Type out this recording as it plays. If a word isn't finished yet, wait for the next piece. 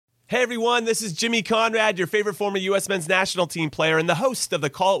Hey everyone, this is Jimmy Conrad, your favorite former U.S. men's national team player and the host of the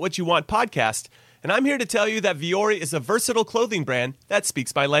Call It What You Want podcast. And I'm here to tell you that Vuori is a versatile clothing brand that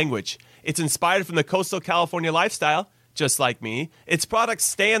speaks my language. It's inspired from the coastal California lifestyle, just like me. Its products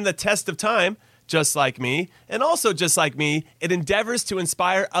stand the test of time, just like me. And also just like me, it endeavors to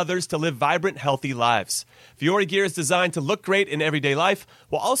inspire others to live vibrant, healthy lives. Vuori gear is designed to look great in everyday life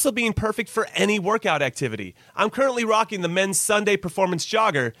while also being perfect for any workout activity. I'm currently rocking the men's Sunday Performance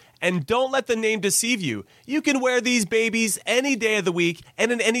Jogger, and don't let the name deceive you. You can wear these babies any day of the week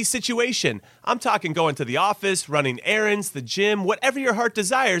and in any situation. I'm talking going to the office, running errands, the gym, whatever your heart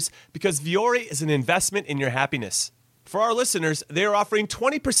desires, because Vuori is an investment in your happiness. For our listeners, they are offering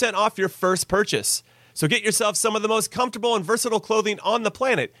 20% off your first purchase. So get yourself some of the most comfortable and versatile clothing on the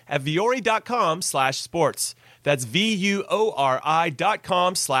planet at vuori.com/sports. That's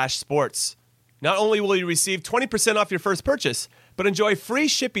VUORI.com/sports. Not only will you receive 20% off your first purchase, but enjoy free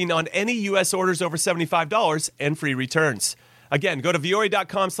shipping on any U.S. orders over $75 and free returns. Again, go to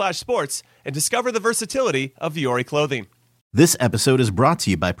vuori.com/sports and discover the versatility of Vuori clothing. This episode is brought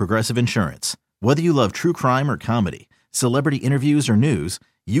to you by Progressive Insurance. Whether you love true crime or comedy, celebrity interviews or news,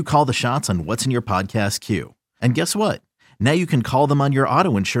 you call the shots on what's in your podcast queue. And guess what? Now you can call them on your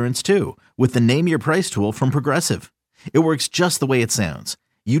auto insurance too with the Name Your Price tool from Progressive. It works just the way it sounds.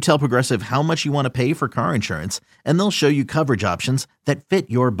 You tell Progressive how much you want to pay for car insurance, and they'll show you coverage options that fit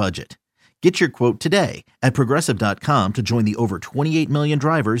your budget. Get your quote today at Progressive.com to join the over 28 million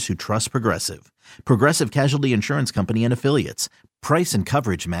drivers who trust Progressive. Progressive Casualty Insurance Company and Affiliates. Price and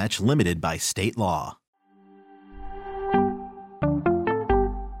coverage match limited by state law.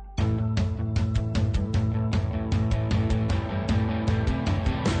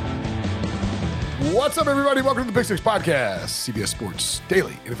 What's up, everybody? Welcome to the Pick Six Podcast, CBS Sports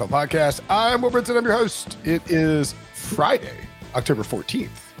Daily NFL Podcast. I'm Will Brinson. I'm your host. It is Friday, October 14th.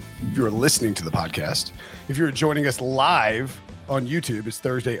 If you're listening to the podcast, if you're joining us live on YouTube, it's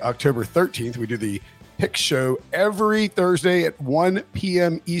Thursday, October 13th. We do the Pick Show every Thursday at 1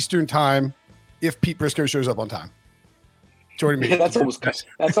 p.m. Eastern Time if Pete Briscoe shows up on time. Joining me. That's almost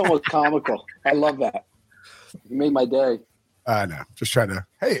comical. I love that. You made my day. I know. Just trying to.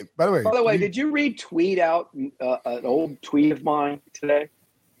 Hey, by the way, did you retweet out an old tweet of mine today?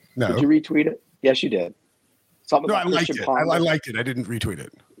 No. Did you retweet it? Yes, you did. Something No, about I liked Christian it. Ponder. I liked it. I didn't retweet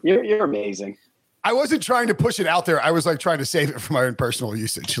it. You're amazing. I wasn't trying to push it out there. I was like trying to save it for my own personal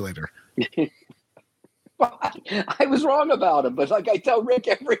usage later. I was wrong about him, but like I tell Rick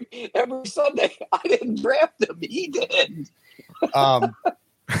every Sunday, I didn't draft him. He did.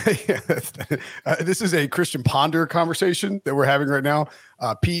 This is a Christian Ponder conversation that we're having right now.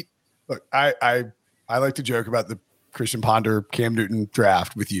 Pete, look, I like to joke about the Christian Ponder Cam Newton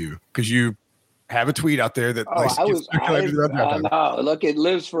draft with you because you have a tweet out there that look, it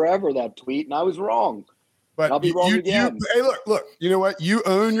lives forever, that tweet, and I was wrong. But I'll be wrong again. Hey, look, you know what? You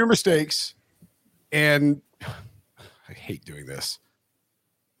own your mistakes, and I hate doing this.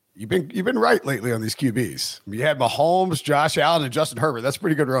 You've been right lately on these QBs. You had Mahomes, Josh Allen, and Justin Herbert. That's a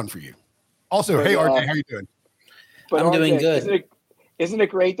pretty good run for you. Also, hey RJ, how you doing? But I'm doing good. Isn't it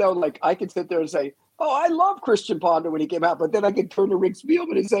great though? Like I could sit there and say, "Oh, I love Christian Ponder when he came out," but then I could turn to Rick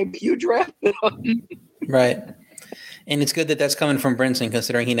Spielman and say, "You drafted him." Right. And it's good that that's coming from Brinson,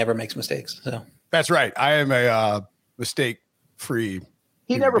 considering he never makes mistakes. So that's right. I am a mistake-free.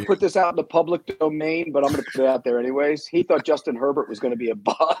 He never put this out in the public domain, but I'm going to put it out there anyways. He thought Justin Herbert was going to be a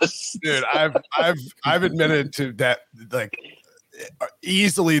bust. Dude, I've admitted to that, like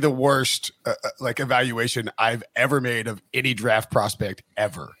easily the worst evaluation I've ever made of any draft prospect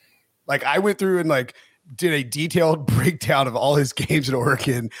ever. Like I went through and like did a detailed breakdown of all his games in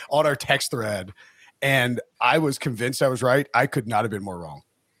Oregon on our text thread, and I was convinced I was right. I could not have been more wrong.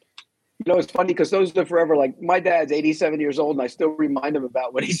 You know, it's funny because those are forever. Like my dad's 87 years old, and I still remind him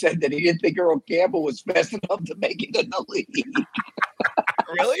about when he said that he didn't think Earl Campbell was fast enough to make it in the league.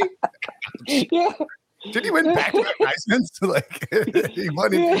 Really? Yeah. Did he win back-to-back Heismans? Like he won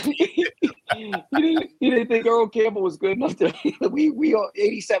it. You didn't think Earl Campbell was good enough to we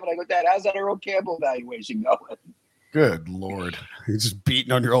 87. I go, Dad, how's that Earl Campbell evaluation going? Good Lord. You're just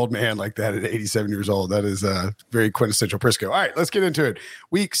beating on your old man like that at 87 years old. That is very quintessential Prisco. All right, let's get into it.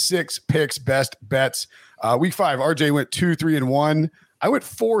 Week 6 picks, best bets. Week 5, RJ went 2-3-1. I went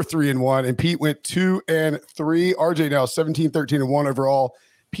 4-3-1, and Pete went 2-3. RJ now 17-13-1 overall.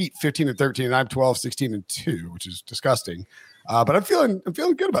 Pete 15-13, and I'm 12-16-2, which is disgusting. But I'm feeling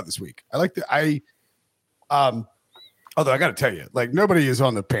good about this week. I like although I got to tell you, like nobody is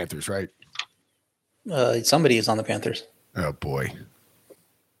on the Panthers, right? Somebody is on the Panthers. Oh boy.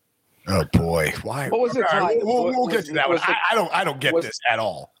 Why? What was it? We'll get to that one. I don't get this at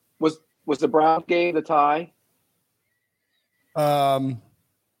all. Was the Brown game the tie? On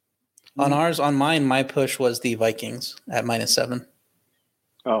mine, my push was the Vikings at -7.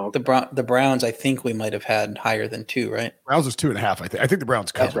 Oh, okay. The Browns, I think we might have had higher than 2, right? Browns was 2.5. I think the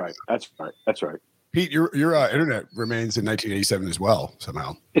Browns covered. That's right. Pete, your internet remains in 1987 as well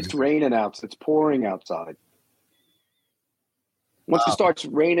somehow. It's raining out. It's pouring outside. Once it starts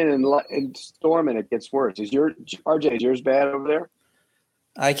raining and storming, it gets worse. Is yours bad over there?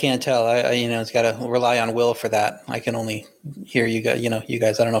 I can't tell. I it's got to rely on Will for that. I can only hear you guys. You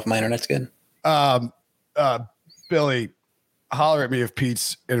guys. I don't know if my internet's good. Billy, holler at me if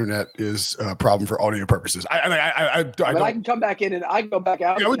Pete's internet is a problem for audio purposes. I can come back in and I can go back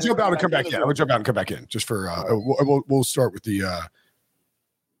out. Yeah, I would jump out and come back in. I would jump out and come back in just for. We'll start with the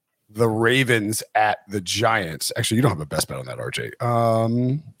Ravens at the Giants. Actually, you don't have a best bet on that, RJ.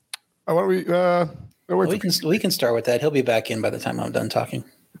 Why don't we? We can start with that. He'll be back in by the time I'm done talking.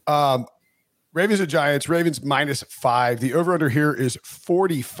 Ravens at Giants. Ravens -5. The over/under here is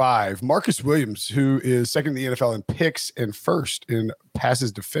 45. Marcus Williams, who is second in the NFL in picks and first in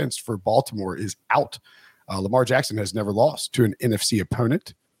passes defense for Baltimore, is out. Lamar Jackson has never lost to an NFC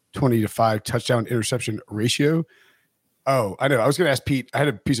opponent. 20-5 touchdown interception ratio. Oh, I know. I was going to ask Pete. I had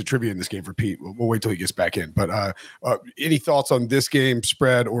a piece of trivia in this game for Pete. We'll wait till he gets back in. But any thoughts on this game,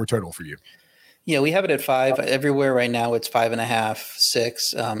 spread or total for you? Yeah, we have it at 5. Everywhere right now, it's 5.5,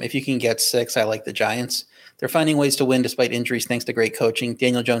 6. If you can get 6, I like the Giants. They're finding ways to win despite injuries thanks to great coaching.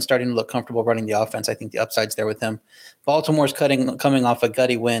 Daniel Jones starting to look comfortable running the offense. I think the upside's there with him. Baltimore's coming off a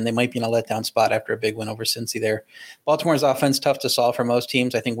gutty win. They might be in a letdown spot after a big win over Cincy there. Baltimore's offense, tough to solve for most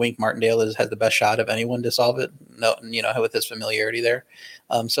teams. I think Wink Martindale has the best shot of anyone to solve it, with his familiarity there.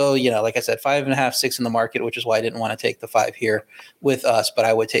 Like I said, 5.5, 6 in the market, which is why I didn't want to take the 5 here with us, but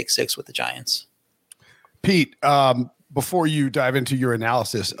I would take 6 with the Giants. Pete, before you dive into your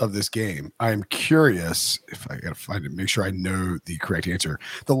analysis of this game, I'm curious if I got to find it, make sure I know the correct answer.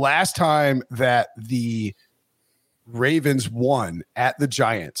 The last time that the Ravens won at the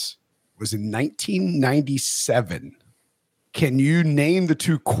Giants was in 1997. Can you name the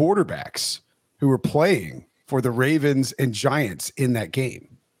 2 quarterbacks who were playing for the Ravens and Giants in that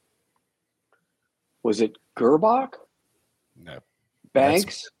game? Was it Gerbach? No.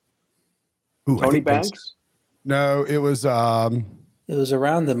 Banks? Tony Banks? No, it was. It was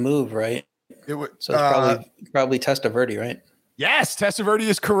around the move, right? It was so it's probably Testaverde, right? Yes, Testaverde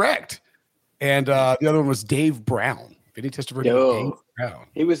is correct, and the other one was Dave Brown. Vinny Testaverde. Dave Brown.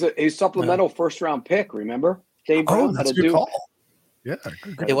 He was a supplemental first round pick. Remember, Dave Brown. Oh, that's a good call. Yeah,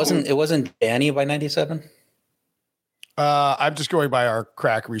 it wasn't Danny by 97. I'm just going by our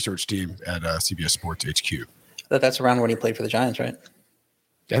crack research team at CBS Sports HQ. That's around when he played for the Giants, right?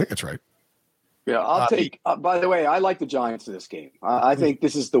 Yeah, I think that's right. Yeah, I'll take. By the way, I like the Giants in this game. I think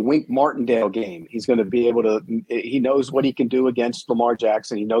this is the Wink Martindale game. He's going to be able to. He knows what he can do against Lamar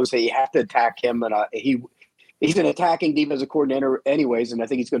Jackson. He knows that you have to attack him, and he's an attacking defensive coordinator, anyways. And I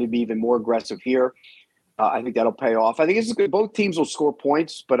think he's going to be even more aggressive here. I think that'll pay off. I think this is good. Both teams will score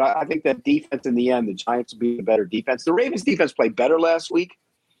points, but I think that defense in the end, the Giants will be the better defense. The Ravens defense played better last week,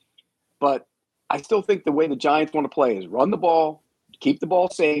 but I still think the way the Giants want to play is run the ball, keep the ball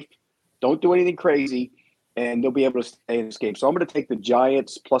safe. Don't do anything crazy, and they'll be able to stay in this game. So I'm going to take the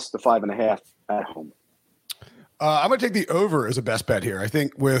Giants plus the 5.5 at home. I'm going to take the over as a best bet here. I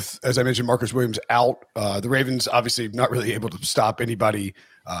think with, as I mentioned, Marcus Williams out, the Ravens obviously not really able to stop anybody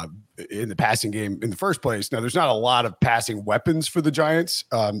in the passing game in the first place. Now, there's not a lot of passing weapons for the Giants,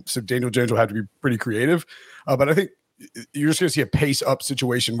 so Daniel Jones will have to be pretty creative. But I think you're just going to see a pace-up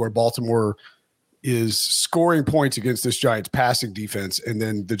situation where Baltimore is scoring points against this Giants passing defense, and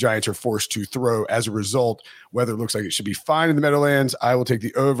then the Giants are forced to throw as a result. Weather looks like it should be fine in the Meadowlands. I will take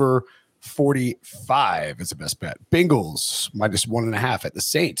the over 45 as a best bet. Bengals -1.5 at the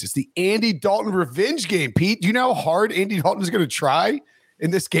Saints. It's the Andy Dalton revenge game, Pete. Do you know how hard Andy Dalton is going to try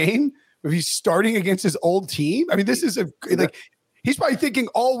in this game if he's starting against his old team? I mean, this is he's probably thinking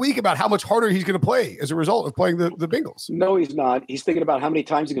all week about how much harder he's going to play as a result of playing the Bengals. No, he's not. He's thinking about how many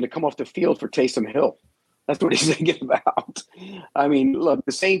times he's going to come off the field for Taysom Hill. That's what he's thinking about. I mean, look,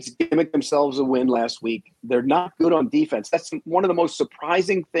 the Saints gimmicked themselves a win last week. They're not good on defense. That's one of the most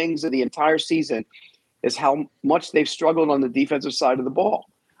surprising things of the entire season is how much they've struggled on the defensive side of the ball.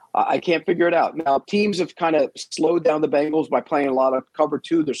 I can't figure it out. Now, teams have kind of slowed down the Bengals by playing a lot of cover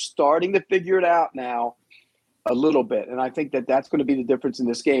two. They're starting to figure it out now. A little bit. And I think that that's going to be the difference in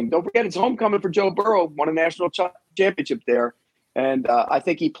this game. Don't forget, it's homecoming for Joe Burrow, won a national championship there. And I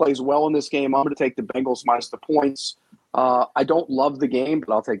think he plays well in this game. I'm going to take the Bengals minus the points. I don't love the game,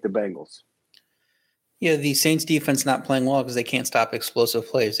 but I'll take the Bengals. Yeah, the Saints defense not playing well because they can't stop explosive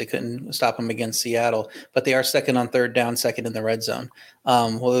plays. They couldn't stop them against Seattle, but they are second on third down, second in the red zone.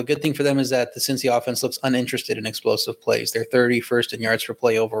 Well, the good thing for them is that the Cincy offense looks uninterested in explosive plays. They're 31st in yards per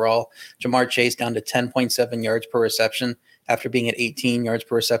play overall. Jamar Chase down to 10.7 yards per reception after being at 18 yards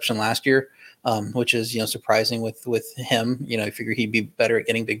per reception last year, which is surprising with him. You figure he'd be better at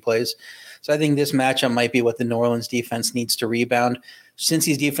getting big plays. So I think this matchup might be what the New Orleans defense needs to rebound.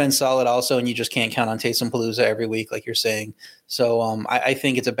 Cincy's defense solid also, and you just can't count on Taysom Palooza every week, like you're saying. So I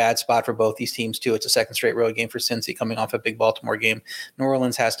think it's a bad spot for both these teams, too. It's a second straight road game for Cincy coming off a big Baltimore game. New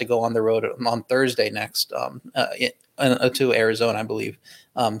Orleans has to go on the road on Thursday next to Arizona, I believe.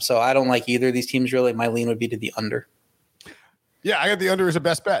 So I don't like either of these teams, really. My lean would be to the under. Yeah, I got the under as a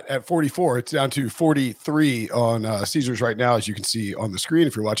best bet at 44. It's down to 43 on Caesars right now, as you can see on the screen.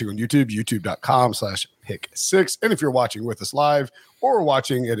 If you're watching on YouTube, youtube.com/pick6. And if you're watching with us live or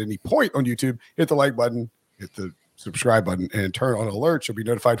watching at any point on YouTube, hit the like button, hit the subscribe button, and turn on alerts. You'll be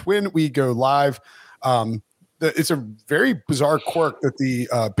notified when we go live. It's a very bizarre quirk that the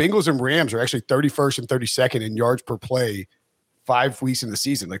Bengals and Rams are actually 31st and 32nd in yards per play 5 weeks in the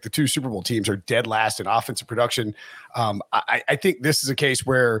season. Like the two Super Bowl teams are dead last in offensive production. I think this is a case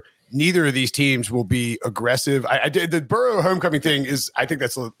where neither of these teams will be aggressive. The Burrow homecoming thing I think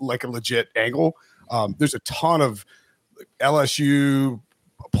that's like a legit angle. There's a ton of LSU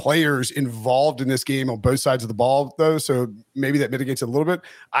players involved in this game on both sides of the ball, though. So maybe that mitigates it a little bit.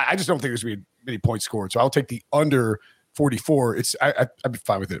 I just don't think there's going to be many points scored. So I'll take the under 44. I'd be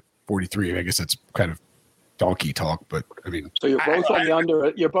fine with it. 43. I guess that's kind of donkey talk, but I mean, so you're both on the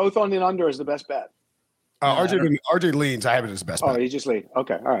under. You're both on the under as the best bet. RJ leans. I have it as the best bet. Oh, he just lean.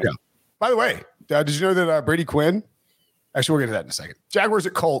 Okay, all right. Yeah. By the way, did you know that Brady Quinn? Actually, we'll get to that in a second. Jaguars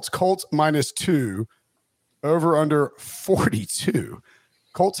at Colts. Colts -2, over under 42.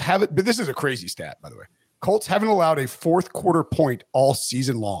 Colts haven't. But this is a crazy stat, by the way. Colts haven't allowed a fourth quarter point all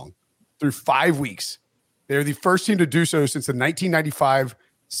season long through 5 weeks. They're the first team to do so since the 1995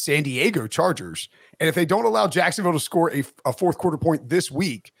 San Diego Chargers. And if they don't allow Jacksonville to score a fourth quarter point this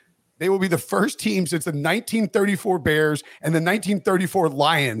week, they will be the first team since the 1934 Bears and the 1934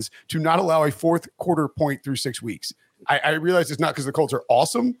 Lions to not allow a fourth quarter point through 6 weeks. I realize it's not because the Colts are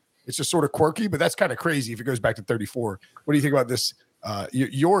awesome. It's just sort of quirky, but that's kind of crazy if it goes back to 34. What do you think about this?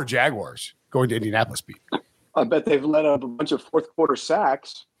 Your Jaguars going to Indianapolis, Pete? I bet they've let up a bunch of fourth quarter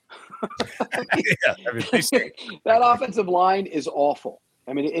sacks. Yeah, I mean, that offensive line is awful.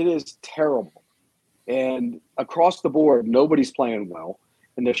 I mean, it is terrible. And across the board, nobody's playing well.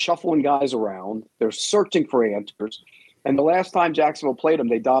 And they're shuffling guys around. They're searching for answers. And the last time Jacksonville played them,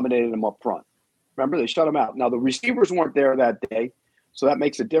 they dominated them up front. Remember, they shut them out. Now, the receivers weren't there that day, so that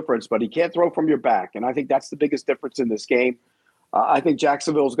makes a difference. But he can't throw from your back. And I think that's the biggest difference in this game. I think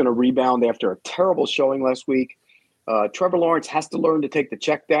Jacksonville is going to rebound after a terrible showing last week. Trevor Lawrence has to learn to take the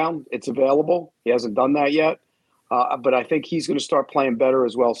check down. It's available. He hasn't done that yet. But I think he's going to start playing better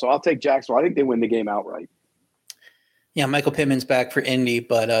as well. So I'll take Jacksonville. I think they win the game outright. Yeah, Michael Pittman's back for Indy,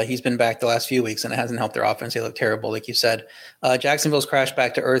 but he's been back the last few weeks, and it hasn't helped their offense. They look terrible, like you said. Jacksonville's crashed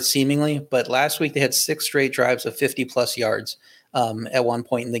back to earth seemingly, but last week they had 6 straight drives of 50-plus yards at one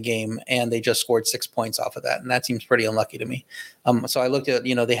point in the game, and they just scored 6 points off of that, and that seems pretty unlucky to me. So I looked at,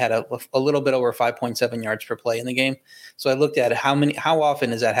 they had a little bit over 5.7 yards per play in the game. So I looked at how often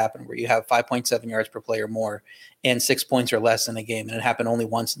does that happen where you have 5.7 yards per play or more and 6 points or less in a game, and it happened only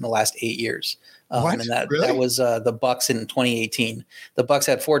once in the last 8 years. And that was the Bucs in 2018. The Bucs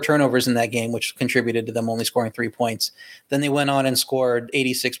had 4 turnovers in that game, which contributed to them only scoring 3 points. Then they went on and scored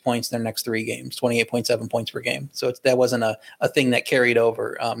 86 points in their next 3 games, 28.7 points per game. So that wasn't a thing that carried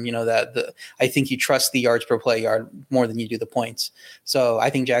over. I think you trust the yards per play yard more than you do the points. So I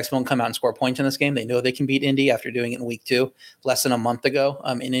think Jacksonville will come out and score points in this game. They know they can beat Indy after doing it in week 2, less than a month ago.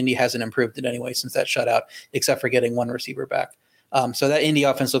 And Indy hasn't improved it anyway since that shutout, except for getting one receiver back. So that Indy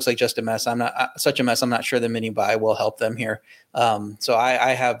offense looks like just a mess. I'm not sure the mini buy will help them here. So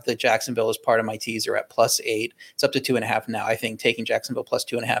I have the Jacksonville as part of my teaser at +8. It's up to 2.5 now. I think taking Jacksonville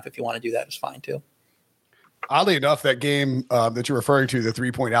 +2.5, if you want to do that, is fine too. Oddly enough, that game that you're referring to, the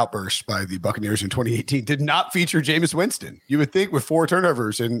 3-point outburst by the Buccaneers in 2018, did not feature Jameis Winston. You would think with 4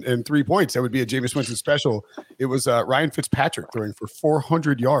 turnovers and 3 points, that would be a Jameis Winston special. It was Ryan Fitzpatrick throwing for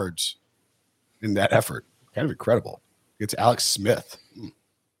 400 yards in that effort. Kind of incredible. It's Alex Smith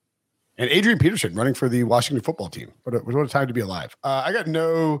and Adrian Peterson running for the Washington football team. What a time to be alive. I got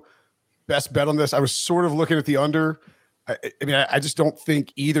no best bet on this. I was sort of looking at the under. I just don't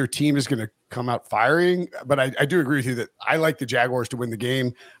think either team is going to come out firing, but I do agree with you that I like the Jaguars to win the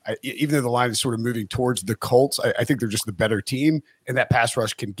game. Even though the line is sort of moving towards the Colts, I think they're just the better team, and that pass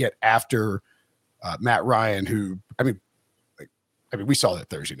rush can get after Matt Ryan, who I mean, we saw that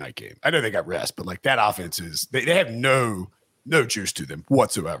Thursday night game. I know they got rest, but like that offense is they have no juice to them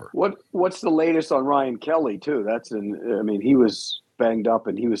whatsoever. What's the latest on Ryan Kelly too? He was banged up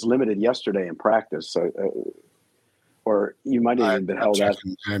and he was limited yesterday in practice. Or you might have even been held out.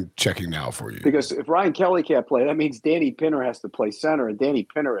 I'm checking now for you. Because if Ryan Kelly can't play, that means Danny Pinner has to play center, and Danny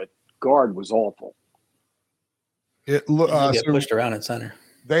Pinner at guard was awful. He got pushed around at center.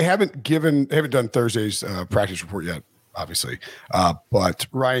 They haven't done Thursday's practice report yet, obviously. But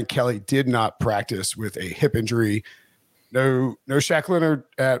Ryan Kelly did not practice with a hip injury. No Shaq Leonard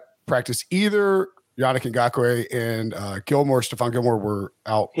at practice either. Yannick Ngakoue and Stephon Gilmore were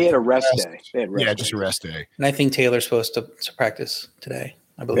out. He had a rest day. Just a rest day. And I think Taylor's supposed to practice today,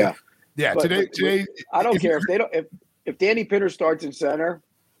 I believe. Yeah. But today. I don't care if Danny Pinner starts in center,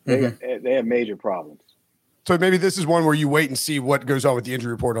 they have major problems. So maybe this is one where you wait and see what goes on with the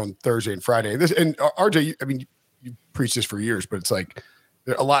injury report on Thursday and Friday. And RJ, you preached this for years, but it's like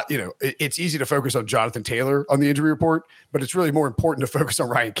a lot, it's easy to focus on Jonathan Taylor on the injury report, but it's really more important to focus on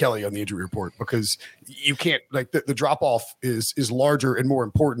Ryan Kelly on the injury report because you can't the drop off is larger and more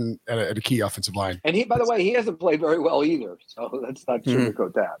important at a key offensive line. And by the way, he hasn't played very well either. So let's not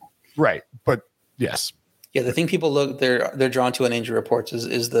sugarcoat that. Right. But yes. Yeah, the thing people they're drawn to in injury reports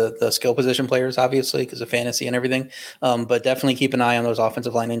is the skill position players, obviously, because of fantasy and everything. But definitely keep an eye on those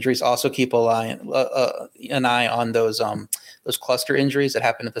offensive line injuries. Also keep an eye on those cluster injuries that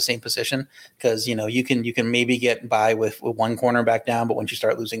happen at the same position, because you can maybe get by with one cornerback down, but once you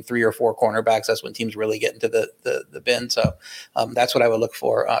start losing 3 or 4 cornerbacks, that's when teams really get into the bin. So that's what I would look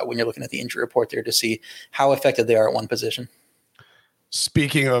for when you're looking at the injury report there, to see how effective they are at one position.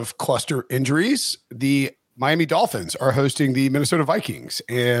 Speaking of cluster injuries, the Miami Dolphins are hosting the Minnesota Vikings,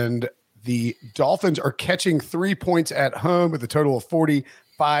 and the Dolphins are catching 3 points at home with a total of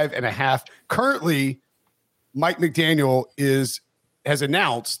 45.5. Currently, Mike McDaniel has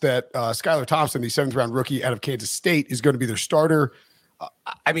announced that Skylar Thompson, the 7th round rookie out of Kansas State, is going to be their starter.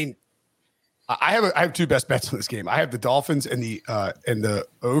 I have 2 best bets in this game. I have the Dolphins and the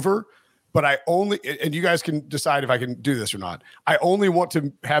over. But and you guys can decide if I can do this or not. I only want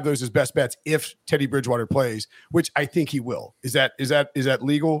to have those as best bets if Teddy Bridgewater plays, which I think he will. Is that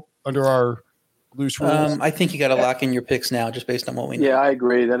legal under our loose rules? I think you got to lock in your picks now, just based on what we know. Yeah, I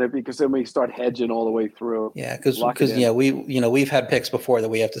agree. Because then we start hedging all the way through. Yeah, because we've had picks before that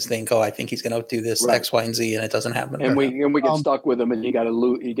we have to think, I think he's going to do this X, Y, and Z, and it doesn't happen. And we get stuck with him, and you get a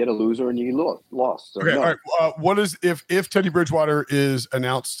loser, and you lost. So okay, all right. What is if Teddy Bridgewater is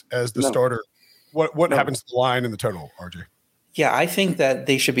announced as the starter? What happens to the line and the total, RJ? Yeah, I think that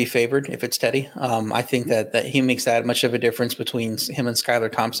they should be favored if it's Teddy. I think that he makes that much of a difference between him and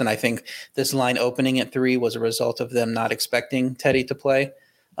Skylar Thompson. I think this line opening at 3 was a result of them not expecting Teddy to play.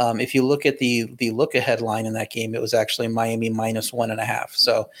 If you look at the look-ahead line in that game, it was actually Miami -1.5.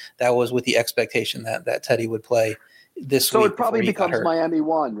 So that was with the expectation that Teddy would play this week. So it probably becomes Miami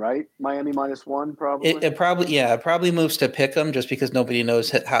 1, right? Miami -1 probably? It probably moves to pick him, just because nobody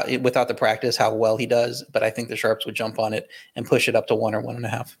knows how, without the practice, how well he does. But I think the Sharps would jump on it and push it up to 1 or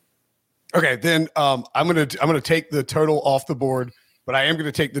 1.5. Okay, then I'm gonna take the total off the board, but I am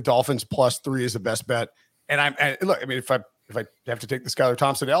gonna take the Dolphins +3 as the best bet. And look, if I have to take the Skylar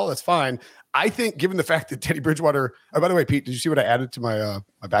Thompson L, that's fine. I think, given the fact that Teddy Bridgewater. Oh, by the way, Pete, did you see what I added to my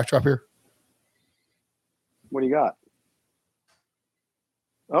my backdrop here? What do you got?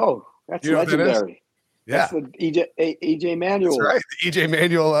 Oh, that's legendary. Yeah, that's the EJ Manuel. That's right, the EJ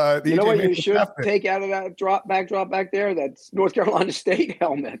Manuel. You know what you should take out of that drop back there? That's North Carolina State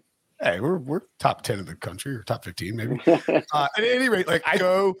helmet. Hey, we're top 10 in the country, or top 15 maybe. At any rate, I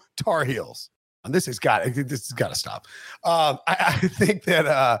go Tar Heels. And this has got to stop. I think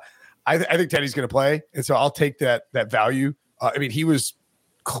that I think Teddy's going to play, and so I'll take that value. He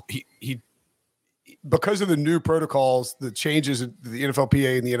because of the new protocols, the changes that the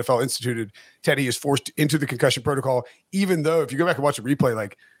NFLPA and the NFL instituted, Teddy is forced into the concussion protocol, even though if you go back and watch a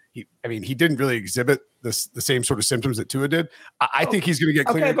replay, he didn't really exhibit the same sort of symptoms that Tua did. I think he's going to get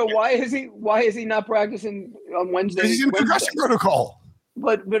cleared. Okay, but why is he not practicing on Wednesday? Because he's in the concussion protocol.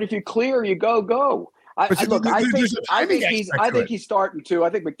 But if you clear, you go. I think he's starting to. I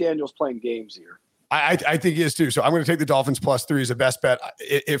think McDaniel's playing games here. I think he is too. So I'm going to take the Dolphins +3 as a best bet.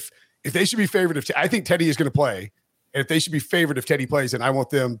 If they should be favored, I think Teddy is going to play, and if they should be favored if Teddy plays, then I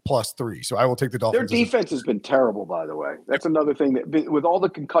want them +3. So I will take the Dolphins. Their defense has been terrible, by the way. That's another thing that, with all the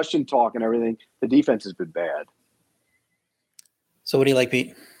concussion talk and everything, the defense has been bad. So what do you like,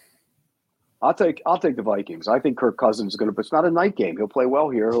 Pete? I'll take the Vikings. I think Kirk Cousins is going to. But it's not a night game. He'll play well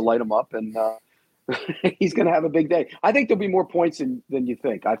here. He'll light them up, and He's going to have a big day. I think there'll be more points than you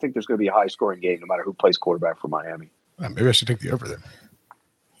think. I think there's going to be a high-scoring game no matter who plays quarterback for Miami. Maybe I should take the over then.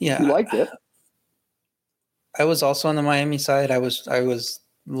 Yeah. You liked it. I was also on the Miami side. I was a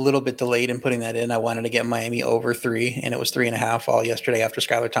little bit delayed in putting that in. I wanted to get Miami over 3, and it was 3.5 all yesterday after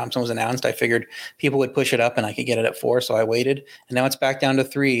Skylar Thompson was announced. I figured people would push it up and I could get it at 4, so I waited. And now it's back down to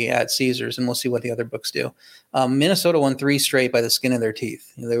 3 at Caesars, and we'll see what the other books do. Minnesota won 3 straight by the skin of their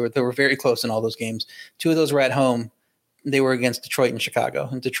teeth. They were very close in all those games. 2 of those were at home. They were against Detroit and Chicago.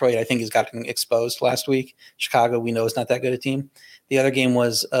 And Detroit, I think, has gotten exposed last week. Chicago, we know, is not that good a team. The other game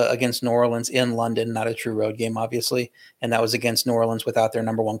was against New Orleans in London, not a true road game, obviously. And that was against New Orleans without their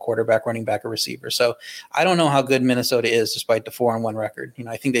number 1 quarterback, running back, or receiver. So I don't know how good Minnesota is despite the 4-1 record.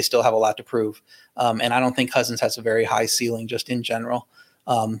 I think they still have a lot to prove. And I don't think Cousins has a very high ceiling just in general.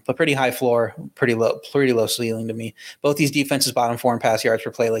 But pretty high floor, pretty low ceiling to me. Both these defenses bottom 4 in pass yards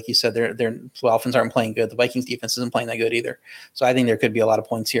per play. Like you said, the Dolphins aren't playing good. The Vikings defense isn't playing that good either. So I think there could be a lot of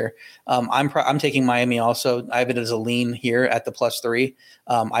points here. I'm taking Miami also. I have it as a lean here at the +3.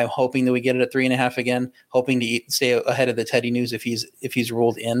 I'm hoping that we get it at 3.5 again, hoping to stay ahead of the Teddy news if he's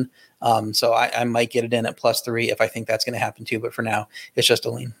ruled in. So I might get it in at +3 if I think that's going to happen too. But for now, it's just a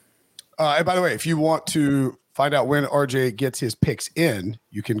lean. And by the way, if you want to find out when RJ gets his picks in,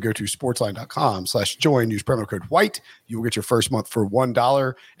 you can go to sportsline.com/join, use promo code WHITE. You will get your first month for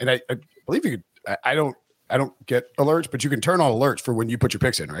 $1. And I believe you could, I don't get alerts, but you can turn on alerts for when you put your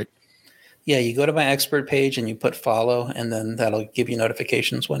picks in, right? Yeah, you go to my expert page and you put follow, and then that'll give you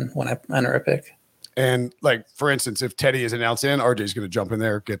notifications when I enter a pick. And like, for instance, if Teddy is announced in, RJ's going to jump in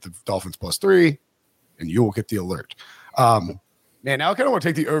there, get the Dolphins +3, and you will get the alert. Man, now I kind of want to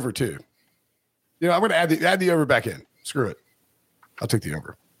take the over too. I'm going to add the over back in. Screw it. I'll take the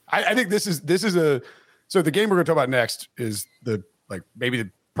over. I think this is so the game we're going to talk about next is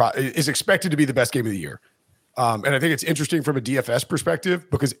is expected to be the best game of the year. And I think it's interesting from a DFS perspective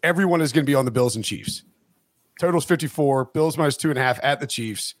because everyone is going to be on the Bills and Chiefs. Total's 54, Bills -2.5 at the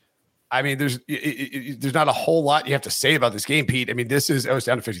Chiefs. I mean, there's not a whole lot you have to say about this game, Pete. I mean, it's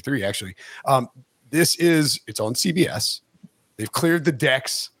down to 53 actually. It's on CBS. They've cleared the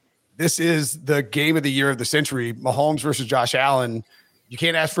decks. This is the game of the year of the century. Mahomes versus Josh Allen. You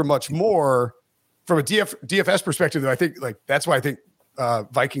can't ask for much more from a DFS perspective. Though I think that's why I think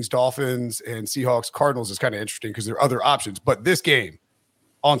Vikings, Dolphins, and Seahawks, Cardinals is kind of interesting because there are other options. But this game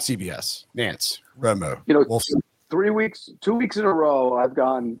on CBS, Nance, Romo, 2 weeks in a row, I've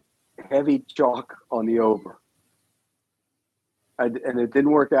gone heavy chalk on the over. And it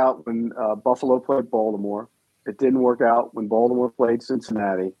didn't work out when Buffalo played Baltimore. It didn't work out when Baltimore played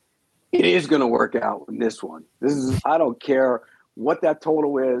Cincinnati. It is going to work out in this one. I don't care what that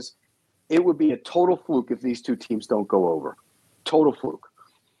total is. It would be a total fluke if these two teams don't go over. Total fluke.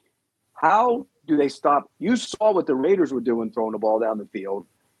 How do they stop? You saw what the Raiders were doing, throwing the ball down the field.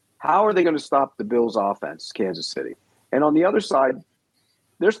 How are they going to stop the Bills' offense, Kansas City? And on the other side,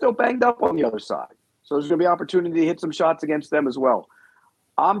 they're still banged up on the other side. So there's going to be opportunity to hit some shots against them as well.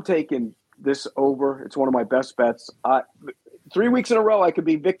 I'm taking this over. It's one of my best bets. 3 weeks in a row, I could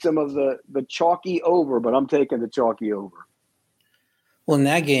be victim of the chalky over, but I'm taking the chalky over. Well, in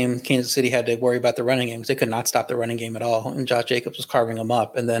that game, Kansas City had to worry about the running game because they could not stop the running game at all. And Josh Jacobs was carving them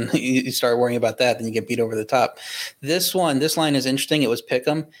up. And then you start worrying about that, then you get beat over the top. This line is interesting. It was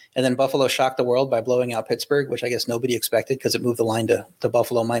Pick'em. And then Buffalo shocked the world by blowing out Pittsburgh, which I guess nobody expected because it moved the line to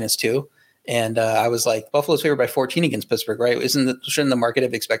Buffalo -2. And I was like, Buffalo's favored by 14 against Pittsburgh, right? Shouldn't the market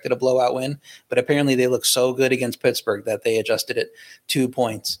have expected a blowout win? But apparently they look so good against Pittsburgh that they adjusted it 2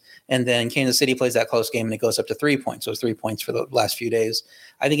 points. And then Kansas City plays that close game and it goes up to 3 points. So it's 3 points for the last few days.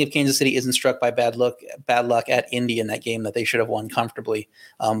 I think if Kansas City isn't struck by bad luck at Indy in that game that they should have won comfortably,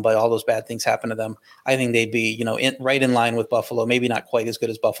 but all those bad things happen to them, I think they'd be, right in line with Buffalo, maybe not quite as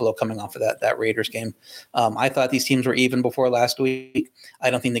good as Buffalo coming off of that Raiders game. I thought these teams were even before last week. I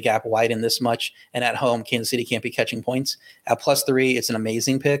don't think the gap widened this much. And at home, Kansas City can't be catching points. At +3, it's an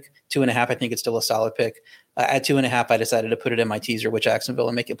amazing pick. 2.5, I think it's still a solid pick. At 2.5, I decided to put it in my teaser with Jacksonville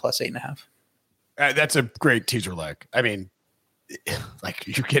and make it +8.5. That's a great teaser leg. I mean,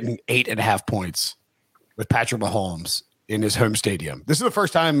 you're getting 8.5 points with Patrick Mahomes in his home stadium. This is the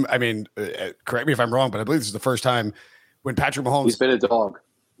first time. I mean, correct me if I'm wrong, but I believe this is the first time when Patrick Mahomes he's been a dog.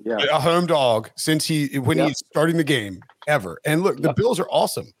 Yeah, a home dog since he's starting the game ever. And look, the Bills are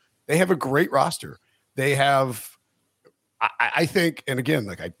awesome. They have a great roster. They have. I think, and again,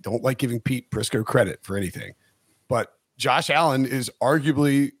 I don't like giving Pete Prisco credit for anything, but Josh Allen is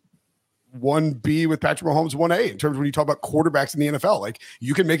arguably 1B with Patrick Mahomes 1A in terms of when you talk about quarterbacks in the NFL.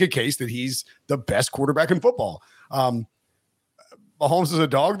 You can make a case that he's the best quarterback in football. Mahomes is a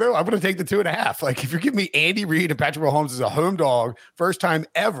dog, though, I'm going to take the 2.5. Like, if you're giving me Andy Reid and Patrick Mahomes as a home dog, first time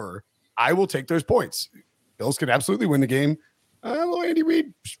ever, I will take those points. Bills can absolutely win the game. Little Andy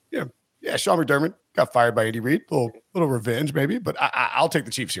Reid, yeah, Sean McDermott got fired by Andy Reid. Little revenge, maybe, but I'll take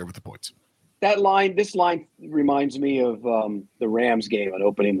the Chiefs here with the points. This line reminds me of the Rams game on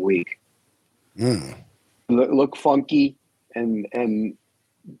opening week. Look funky, and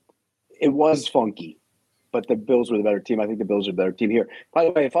it was funky, but the Bills were the better team. I think the Bills are the better team here. By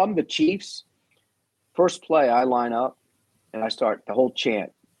the way, if I'm the Chiefs, first play I line up and I start the whole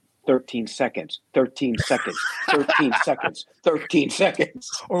chant. 13 seconds, 13 seconds, 13 seconds, 13 seconds.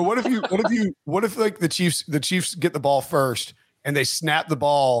 Or what if like the Chiefs get the ball first and they snap the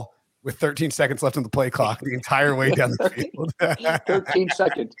ball with 13 seconds left on the play clock the entire way down the field? 13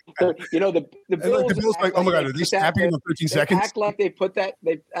 seconds. The Bills like, oh my God, are they snapping in 13 seconds? They act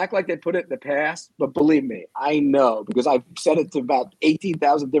like they put it in the past, but believe me, I know because I've said it to about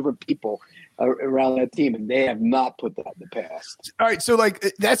 18,000 different people around that team, and they have not put that in the past. All right, so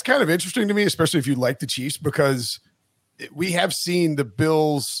like that's kind of interesting to me, especially if you like the Chiefs, because we have seen the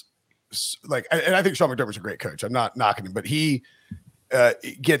Bills like, and I think Sean McDermott's a great coach. I'm not knocking him, but he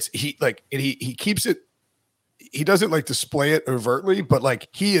keeps it. He doesn't like display it overtly, but like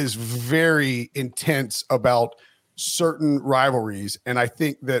he is very intense about certain rivalries, and I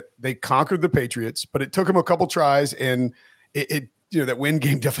think that they conquered the Patriots, but it took him a couple tries, and it that win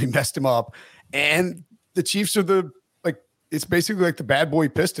game definitely messed him up. And the Chiefs are it's basically like the bad boy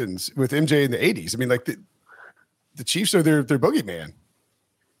Pistons with MJ in the 80s. I mean, like the Chiefs are their boogeyman.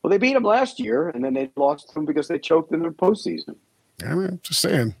 Well, they beat them last year, and then they lost them because they choked in their postseason. I mean, just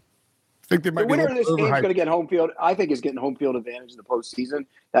saying. I think they might the winner of this game is going to get home field. I think is getting home field advantage in the postseason.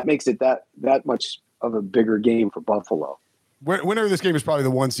 That makes it that much of a bigger game for Buffalo. Winner of this game is probably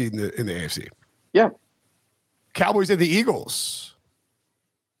the 1 seed in the AFC. Yeah. Cowboys and the Eagles.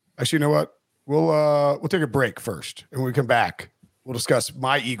 Actually, you know what? We'll take a break first, and when we come back, we'll discuss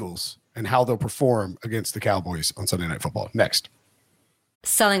my Eagles and how they'll perform against the Cowboys on Sunday Night Football. Next.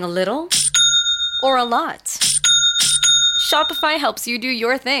 Selling a little or a lot? Shopify helps you do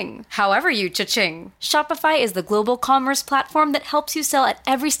your thing, however you cha-ching. Shopify is the global commerce platform that helps you sell at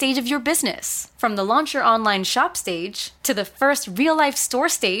every stage of your business. From the launch your online shop stage, to the first real-life store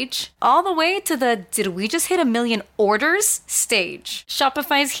stage, all the way to the did we just hit 1 million orders stage.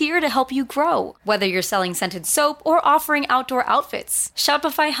 Shopify's here to help you grow. Whether you're selling scented soap or offering outdoor outfits,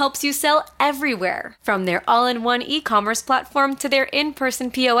 Shopify helps you sell everywhere. From their all-in-one e-commerce platform to their in-person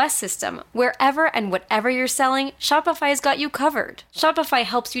POS system, wherever and whatever you're selling, Shopify's got you covered. Shopify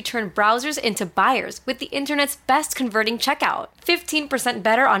helps you turn browsers into buyers with the internet's best converting checkout. 15%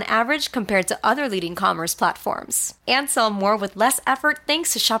 better on average compared to other leading commerce platforms. And sell more with less effort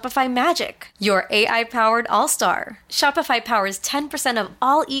thanks to Shopify Magic, your AI-powered all-star. Shopify powers 10% of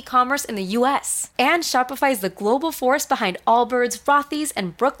all e-commerce in the US. And Shopify is the global force behind Allbirds, Rothy's,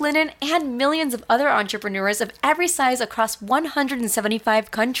 and Brooklinen, and millions of other entrepreneurs of every size across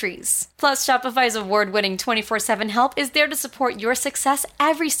 175 countries. Plus, Shopify's award-winning 24/7 help is there to support your success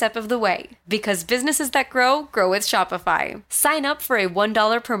every step of the way. Because businesses that grow with Shopify. Sign up for a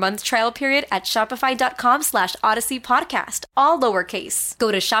 $1 per month trial period at shopify.com/Odyssey Podcast, all lowercase.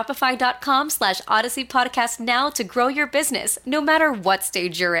 Go to shopify.com/Odyssey Podcast now to grow your business, no matter what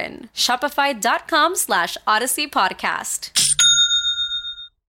stage you're in. Shopify.com/Odyssey Podcast.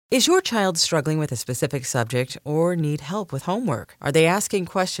 Is your child struggling with a specific subject or need help with homework? Are they asking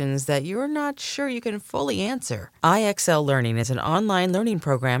questions that you're not sure you can fully answer? IXL Learning is an online learning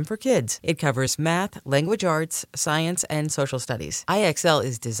program for kids. It covers math, language arts, science, and social studies. IXL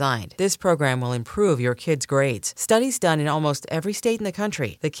is designed. This program will improve your kids' grades. Studies done in almost every state in the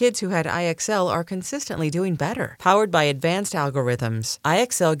country. The kids who had IXL are consistently doing better. Powered by advanced algorithms,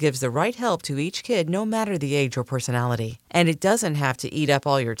 IXL gives the right help to each kid no matter the age or personality. And it doesn't have to eat up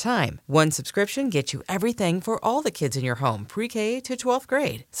all your time. One subscription gets you everything for all the kids in your home, pre-K to 12th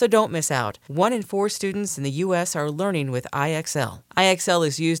grade. So don't miss out. 1 in 4 students in the U.S. are learning with IXL. IXL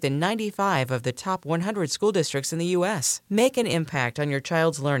is used in 95 of the top 100 school districts in the U.S. Make an impact on your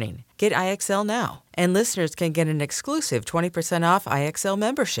child's learning. Get IXL now. And listeners can get an exclusive 20% off IXL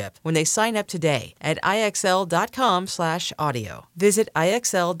membership when they sign up today at IXL.com/audio. Visit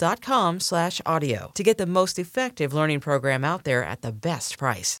IXL.com/audio to get the most effective learning program out there at the best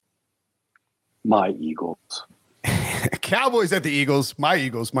price. My Eagles. Cowboys at the Eagles. My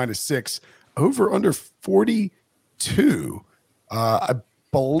Eagles -6. Over under 42. I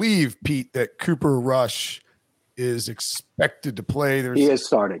believe, Pete, that Cooper Rush is expected to play. He is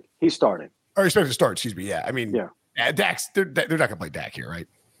starting. He's starting. Or expected to start, excuse me. Yeah. I mean, yeah. Dak's, they're not going to play Dak here, right?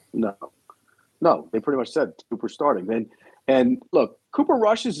 No, they pretty much said Cooper's starting. And look, Cooper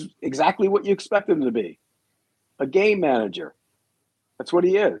Rush is exactly what you expect him to be, a game manager. That's what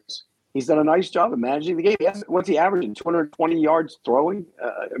he is. He's done a nice job of managing the game. What's he averaging? 220 yards throwing?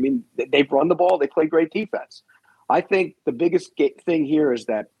 They've run the ball. They play great defense. I think the biggest thing here is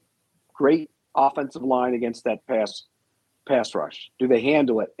that great offensive line against that pass rush. Do they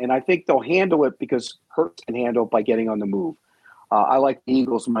handle it? And I think they'll handle it because Hurts can handle it by getting on the move. I like the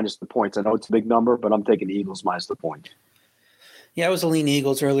Eagles minus the points. I know it's a big number, but I'm taking the Eagles minus the point. Yeah, I was a lean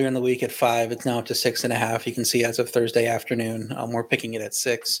Eagles earlier in the week at 5. It's now up to 6.5. You can see as of Thursday afternoon, we're picking it at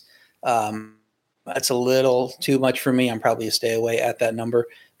 6. That's a little too much for me. I'm probably a stay away at that number.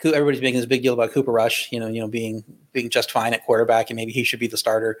 Everybody's making this big deal about Cooper Rush, being just fine at quarterback and maybe he should be the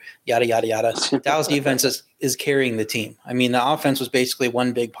starter, yada, yada, yada. Dallas defense is carrying the team. I mean, the offense was basically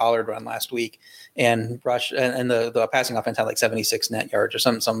one big Pollard run last week, and Rush and the passing offense had like 76 net yards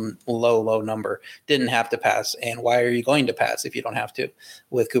or some low number. Didn't have to pass. And why are you going to pass if you don't have to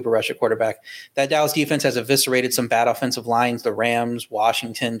with Cooper Rush at quarterback? That Dallas defense has eviscerated some bad offensive lines, the Rams,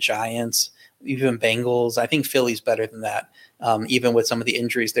 Washington, Giants, even Bengals. I think Philly's better than that, even with some of the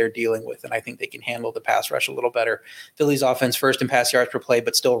injuries they're dealing with. And I think they can handle the pass rush a little better. Philly's offense first in pass yards per play,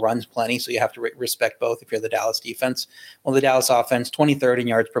 but still runs plenty. So you have to respect both if you're the Dallas defense. Well, the Dallas offense, 23rd in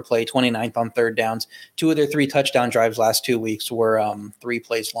yards per play, 29th on third downs. 2 of their 3 touchdown drives last 2 weeks were 3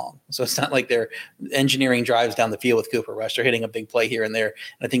 plays long. So it's not like they're engineering drives down the field with Cooper Rush. They're hitting a big play here and there.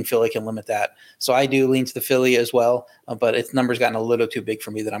 And I think Philly can limit that. So I do lean to the Philly as well, but its number's gotten a little too big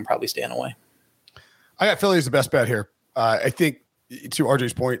for me that I'm probably staying away. I got Philly as the best bet here. I think, to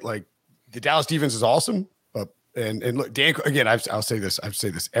RJ's point, like the Dallas defense is awesome. And look, Dan, again, I'll say this. I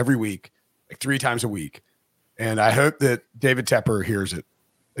say this every week, like 3 times a week. And I hope that David Tepper hears it.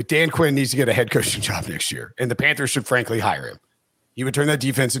 Like Dan Quinn needs to get a head coaching job next year. And the Panthers should frankly hire him. He would turn that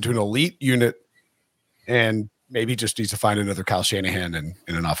defense into an elite unit and maybe just needs to find another Kyle Shanahan in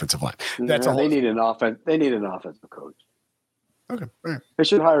an offensive line. That's all. They need an offensive coach. Okay. All right. They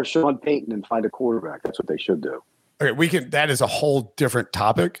should hire Sean Payton and find a quarterback. That's what they should do. Okay, that is a whole different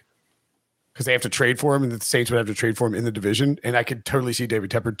topic because they have to trade for him, and the Saints would have to trade for him in the division. And I could totally see David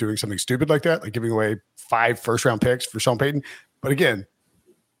Tepper doing something stupid like that, like giving away 5 first-round picks for Sean Payton. But again,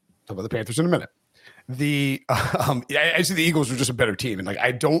 talk about the Panthers in a minute. I see the Eagles are just a better team, and like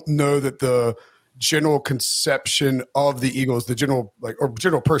I don't know that the general conception of the Eagles, the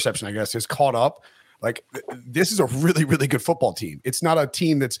general perception, I guess, is caught up. Like this is a really, really good football team. It's not a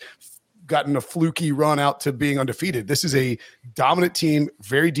team that's gotten a fluky run out to being undefeated. This is a dominant team,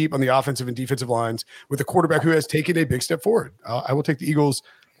 very deep on the offensive and defensive lines with a quarterback who has taken a big step forward. I will take the Eagles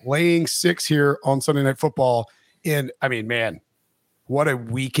laying 6 here on Sunday Night Football. And I mean, man, what a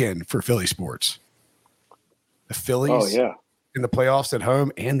weekend for Philly sports. The Phillies in the playoffs at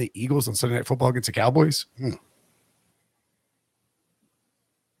home and the Eagles on Sunday Night Football against the Cowboys.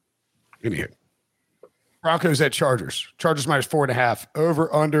 Anywho. Broncos at Chargers. Chargers minus 4.5.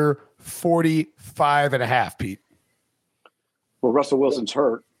 Over under 45.5, Pete. Well, Russell Wilson's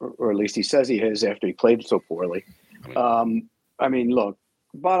hurt, or at least he says he is after he played so poorly. I mean, look,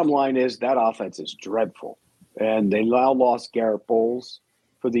 bottom line is that offense is dreadful. And they now lost Garrett Bowles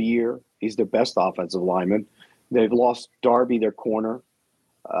for the year. He's their best offensive lineman. They've lost Darby, their corner.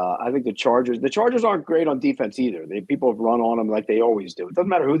 I think the Chargers aren't great on defense either. People have run on them like they always do. It doesn't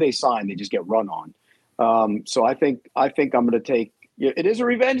matter who they sign, they just get run on. So I think I'm going to take. It is a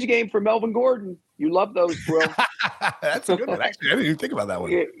revenge game for Melvin Gordon. You love those, bro. That's a good one. Actually, I didn't even think about that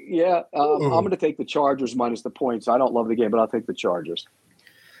one. Yeah, I'm going to take the Chargers minus the points. I don't love the game, but I'll take the Chargers.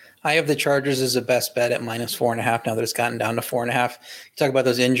 I have the Chargers as a best bet at minus 4.5 now that it's gotten down to 4.5. You talk about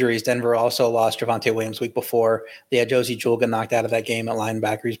those injuries. Denver also lost Javonte Williams week before. They had Josie Jewell get knocked out of that game at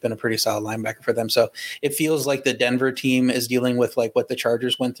linebacker. He's been a pretty solid linebacker for them. So it feels like the Denver team is dealing with like what the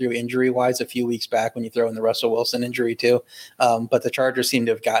Chargers went through injury-wise a few weeks back when you throw in the Russell Wilson injury too. But the Chargers seem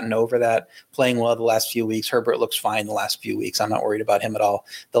to have gotten over that, playing well the last few weeks. Herbert looks fine the last few weeks. I'm not worried about him at all.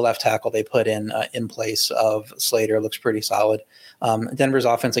 The left tackle they put in place of Slater looks pretty solid. Denver's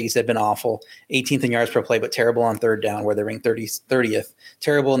offense, like you said, been awful. 18th in yards per play, but terrible on third down where they ranked 30th.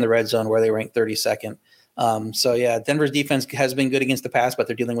 Terrible in the red zone where they ranked 32nd. So yeah, Denver's defense has been good against the pass, but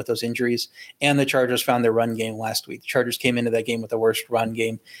they're dealing with those injuries. And the Chargers found their run game last week. The Chargers came into that game with the worst run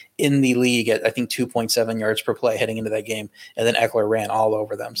game in the league at, I think, 2.7 yards per play heading into that game. And then Eckler ran all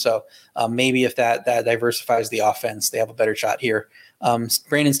over them. So maybe if that diversifies the offense, they have a better shot here.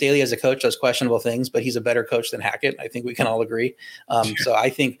 Brandon Staley as a coach does questionable things, but he's a better coach than Hackett. I think we can all agree. So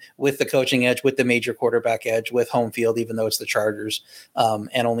I think with the coaching edge, with the major quarterback edge, with home field, even though it's the Chargers,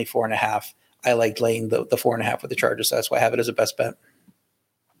 and only 4.5, I like laying the 4.5 with the Chargers. So that's why I have it as a best bet.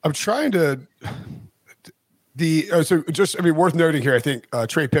 I'm trying to Worth noting here, I think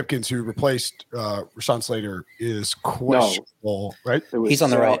Trey Pipkins, who replaced Rashawn Slater, is questionable, right? He's on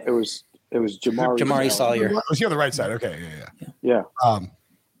the right. It was Jamari Sawyer. Was he on the right side? Okay, yeah.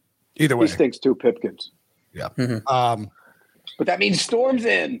 Either way, he stinks too, Pipkins. Yeah. Mm-hmm. But that means Storm's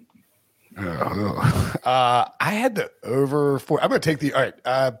in. I had the over 4. I'm going to take the. All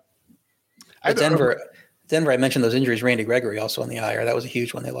right. Denver. I mentioned those injuries. Randy Gregory also on the IR. That was a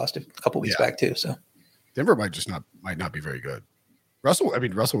huge one. They lost a couple weeks back too. So Denver might not be very good. Russell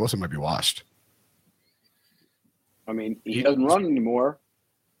Wilson might be washed. I mean, he doesn't run anymore.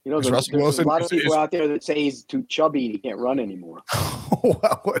 You know, there's a lot of people out there that say he's too chubby and he can't run anymore.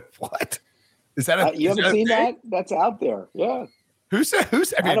 What? Is that you haven't seen that? That's out there. Yeah. Who's? I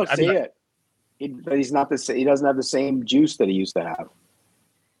don't see it. But he's not the same. He doesn't have the same juice that he used to have.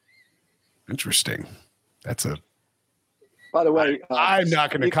 Interesting. That's a. By the way, I'm not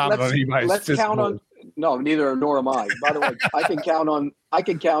going to comment on anybody's. Let's count on. No, nor am I. By the way, I can count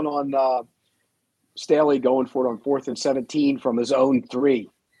on Staley going for it on 4th and 17 from his own 3.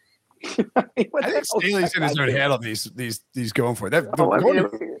 I think Staley's in his own head on these going for it.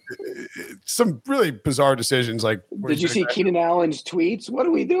 Some really bizarre decisions. Like, did you see Keenan Allen's tweets? What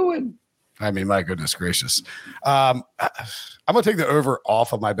are we doing? I mean, my goodness gracious. I'm going to take the over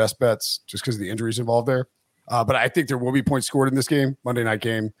off of my best bets just because of the injuries involved there. But I think there will be points scored in this game. Monday night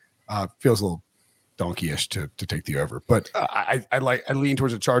game feels a little donkey-ish to take the over. But I lean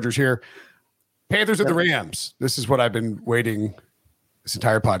towards the Chargers here. Panthers at the Rams. This is what I've been waiting this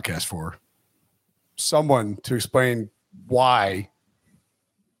entire podcast for. Someone to explain why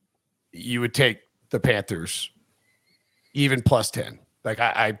you would take the Panthers even plus 10. Like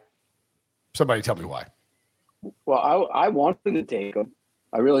somebody tell me why. Well, I wanted to take them.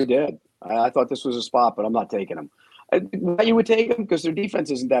 I really did. I thought this was a spot, but I'm not taking them. Why you would take them? Because their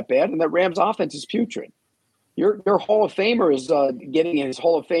defense isn't that bad, and that Rams offense is putrid. Your Hall of Famer is getting his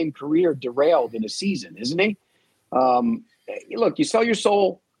Hall of Fame career derailed in a season, isn't he? Look, you sell your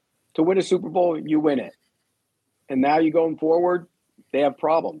soul to win a Super Bowl, you win it. And now you're going forward, they have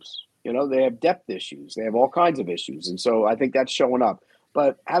problems. You know, they have depth issues. They have all kinds of issues. And so I think that's showing up.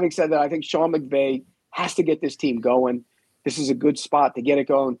 But having said that, I think Sean McVay has to get this team going. This is a good spot to get it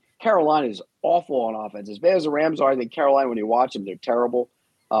going. Carolina is awful on offense. As bad as the Rams are, I think Carolina, when you watch them, they're terrible.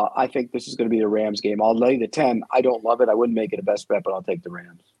 I think this is going to be the Rams game. I'll lay the 10. I don't love it. I wouldn't make it a best bet, but I'll take the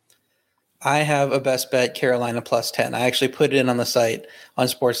Rams. I have a best bet, Carolina plus 10. I actually put it in on the site on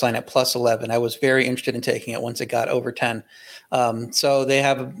Sportsline at plus 11. I was very interested in taking it once it got over 10. So they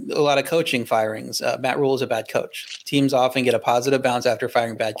have a lot of coaching firings. Matt Rule is a bad coach. Teams often get a positive bounce after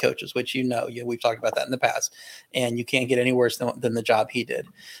firing bad coaches, which we've talked about that in the past. And you can't get any worse than the job he did.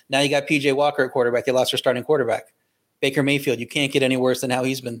 Now you got PJ Walker at quarterback. They lost their starting quarterback. Baker Mayfield, you can't get any worse than how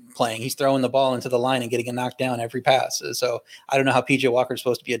he's been playing. He's throwing the ball into the line and getting a knockdown every pass. So I don't know how PJ Walker is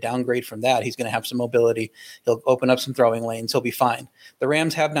supposed to be a downgrade from that. He's going to have some mobility. He'll open up some throwing lanes. He'll be fine. The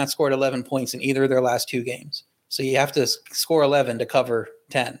Rams have not scored 11 points in either of their last 2 games. So you have to score 11 to cover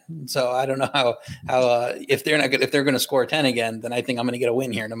 10. So I don't know how if they're going to score 10 again, then I think I'm going to get a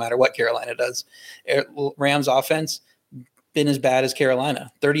win here no matter what Carolina does. Rams offense been as bad as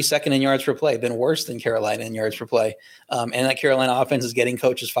Carolina, 32nd in yards per play, been worse than Carolina in yards per play. And that Carolina offense is getting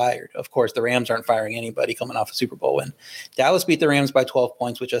coaches fired. Of course, the Rams aren't firing anybody coming off a Super Bowl win. Dallas beat the Rams by 12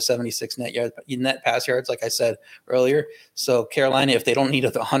 points with just 76 net pass yards, like I said earlier. So Carolina, if they don't need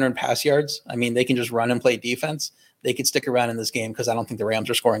 100 pass yards, I mean, they can just run and play defense. They could stick around in this game because I don't think the Rams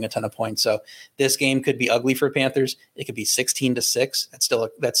are scoring a ton of points. So this game could be ugly for Panthers. It could be 16-6.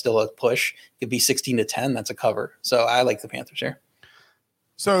 That's still a push. It could be 16-10. That's a cover. So I like the Panthers here.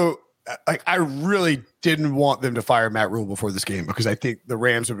 So I really didn't want them to fire Matt Rule before this game because I think the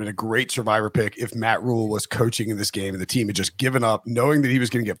Rams would have been a great survivor pick if Matt Rule was coaching in this game and the team had just given up knowing that he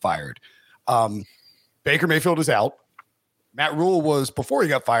was going to get fired. Baker Mayfield is out. Matt Rule was, before he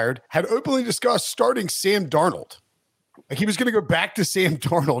got fired, had openly discussed starting Sam Darnold. Like he was going to go back to Sam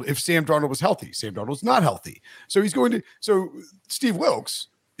Darnold if Sam Darnold was healthy. Sam Darnold's not healthy. So Steve Wilkes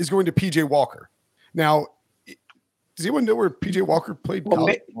is going to PJ Walker. Now, does anyone know where PJ Walker played? Well,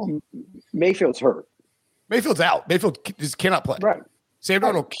 Mayfield's hurt. Mayfield's out. Mayfield just cannot play. Right. Sam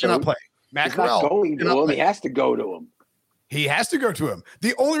Darnold cannot play. Matt Corral going to him. He has to go to him. He has to go to him.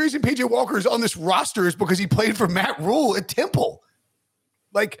 The only reason PJ Walker is on this roster is because he played for Matt Rule at Temple.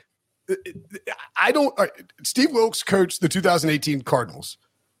 Like, Steve Wilkes coached the 2018 Cardinals.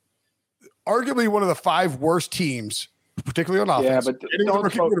 Arguably one of the 5 worst teams, particularly on offense. Yeah, but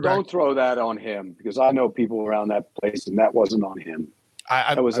don't throw that on him because I know people around that place and that wasn't on him.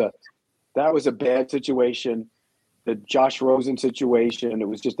 That was a bad situation. the Josh Rosen situation. It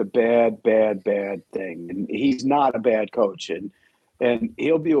was just a bad thing. And he's not a bad coach. And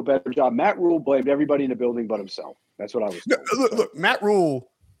he'll do a better job. Matt Rule blamed everybody in the building but himself. That's what I was told. No, look, Matt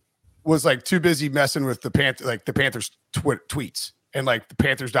Rule was like too busy messing with the Panthers tweets and like the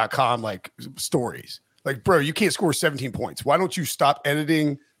Panthers.com like stories. Like, bro, you can't score 17 points. Why don't you stop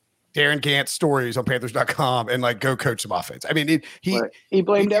editing Darren Gant's stories on Panthers.com and like go coach some offense? I mean, he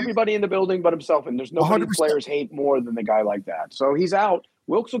blamed everybody in the building but himself, and there's nobody 100%. players hate more than the guy like that. So he's out.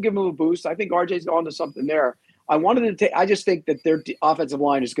 Wilkes will give him a boost. I think RJ's gone to something there. I just think that their offensive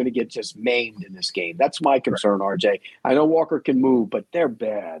line is going to get just maimed in this game. That's my concern, RJ. I know Walker can move, but they're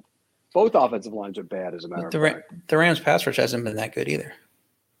bad. Both offensive lines are bad, as a matter of fact. The Rams pass rush hasn't been that good either.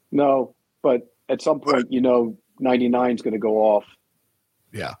 No, but at some point, 99 is going to go off.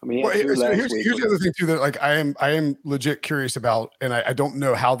 Yeah. I mean, here's the other thing too that like I am legit curious about, and I don't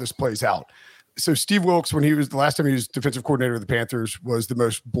know how this plays out. So Steve Wilkes, when he was the last time he was defensive coordinator of the Panthers, was the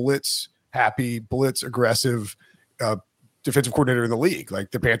most blitz aggressive defensive coordinator in the league.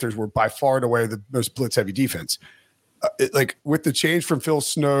 Like the Panthers were by far and away the most blitz heavy defense. Like with the change from Phil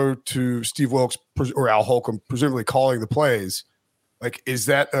Snow to Steve Wilkes or Al Holcomb, presumably calling the plays, like is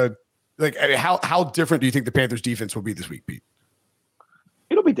that how different do you think the Panthers defense will be this week, Pete?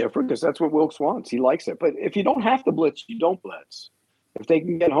 It'll be different because that's what Wilkes wants. He likes it. But if you don't have to blitz, you don't blitz. If they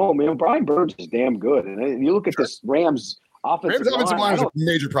can get home, Brian Burns is damn good. And you look at this Rams offensive line is a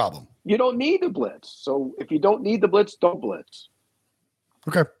major problem. You don't need the blitz. So if you don't need the blitz, don't blitz.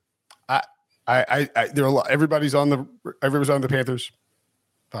 Okay. There are a lot. Everybody's on the Panthers.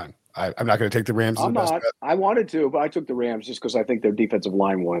 Fine. I'm not going to take the Rams. I'm not. I wanted to, but I took the Rams just because I think their defensive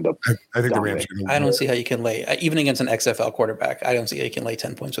line will end up. I think the Rams. I don't see how you can lay, even against an XFL quarterback. I don't see how you can lay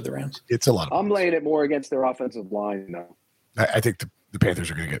 10 points with the Rams. It's a lot. I'm laying it more against their offensive line though. I think the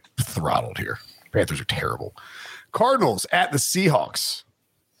Panthers are going to get throttled here. Panthers are terrible. Cardinals at the Seahawks,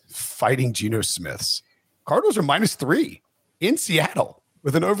 fighting Geno Smiths. Cardinals are -3 in Seattle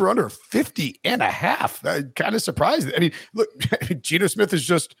with an over-under of 50.5. That kind of surprised. I mean, look, Geno Smith is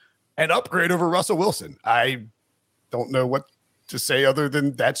just an upgrade over Russell Wilson. I don't know what to say other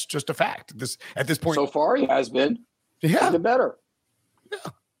than that's just a fact. At this point, so far he has been. Yeah, he's been better.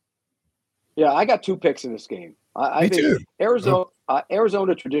 Yeah. I got 2 picks in this game. I think too.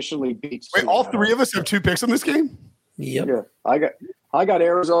 Arizona traditionally beats. Wait, all 3 of us have 2 picks in this game? Yep. Yeah, I got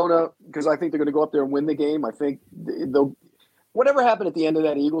Arizona because I think they're going to go up there and win the game. I think they'll. Whatever happened at the end of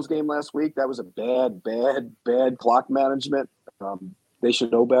that Eagles game last week, that was a bad clock management. They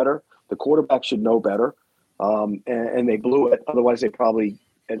should know better. The quarterback should know better, and they blew it. Otherwise, they probably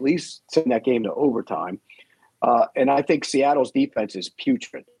at least send that game to overtime. And I think Seattle's defense is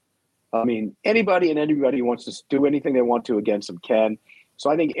putrid. I mean, anybody and everybody who wants to do anything they want to against them can. So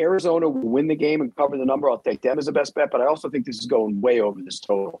I think Arizona will win the game and cover the number. I'll take them as a best bet, but I also think this is going way over this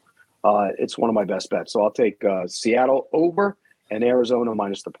total. It's one of my best bets. So I'll take Seattle over and Arizona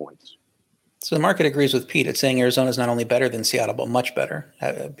minus the points. So the market agrees with Pete. It's saying Arizona is not only better than Seattle, but much better.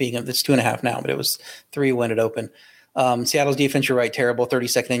 It's 2.5 now, but it was 3 when it opened. Seattle's defense, you're right, terrible,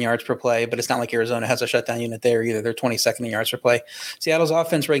 32nd in yards per play, but it's not like Arizona has a shutdown unit there either. They're 22nd in yards per play. Seattle's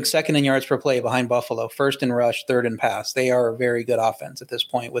offense ranks 2nd in yards per play behind Buffalo, 1st in rush, 3rd in pass. They are a very good offense at this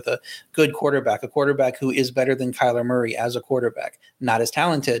point with a good quarterback, a quarterback who is better than Kyler Murray as a quarterback. Not as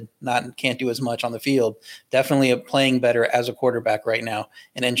talented, can't do as much on the field. Definitely playing better as a quarterback right now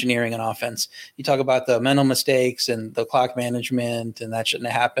and engineering an offense. You talk about the mental mistakes and the clock management, and that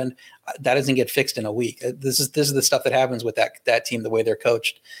shouldn't have happened. That doesn't get fixed in a week. This is the stuff that happens with that team, the way they're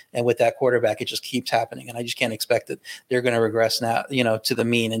coached, and with that quarterback, it just keeps happening. And I just can't expect that they're going to regress now, to the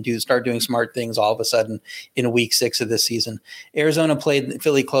mean and start doing smart things all of a sudden in week 6 of this season. Arizona played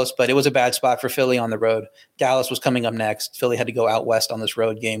Philly close, but it was a bad spot for Philly on the road. Dallas was coming up next. Philly had to go out west on this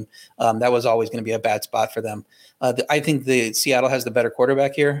road game. That was always going to be a bad spot for them. I think Seattle has the better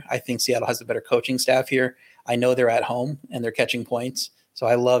quarterback here. I think Seattle has the better coaching staff here. I know they're at home and they're catching points. So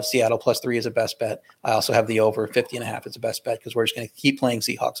I love Seattle +3 as a best bet. I also have the over 50.5 as a best bet because we're just going to keep playing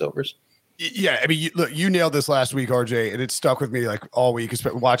Seahawks overs. Yeah, I mean, you nailed this last week, RJ, and it stuck with me like all week.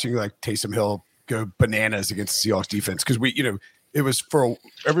 Watching like Taysom Hill go bananas against the Seahawks defense because it was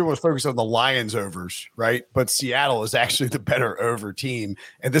everyone was focused on the Lions overs, right? But Seattle is actually the better over team,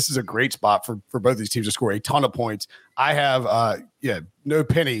 and this is a great spot for both these teams to score a ton of points. I have no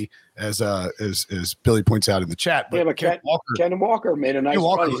penny as Billy points out in the chat, but Ken Walker made a nice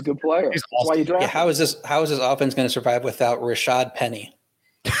run. He's a good player. That's why you draft. Yeah, how is this offense going to survive without Rashad Penny?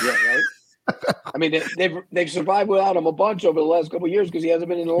 Yeah, right. I mean, they've survived without him a bunch over the last couple of years because he hasn't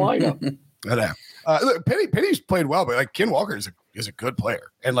been in the lineup. Look, Penny's played well, but like Ken Walker is a good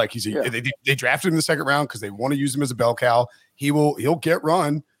player, and like they drafted him in the second round because they want to use him as a bell cow. He'll get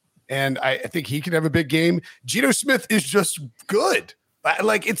run, and I think he can have a big game. Geno Smith is just good.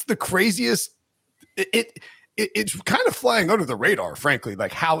 Like it's the craziest. It's kind of flying under the radar, frankly.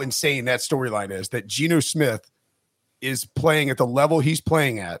 Like how insane that storyline is that Geno Smith is playing at the level he's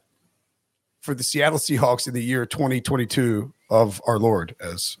playing at for the Seattle Seahawks in the year 2022 of our Lord,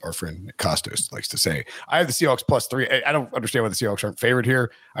 as our friend Nick Costos likes to say. I have the Seahawks +3. I don't understand why the Seahawks aren't favored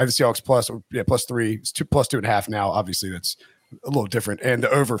here. I have the Seahawks +3. It's +2.5 now. Obviously, that's a little different. And the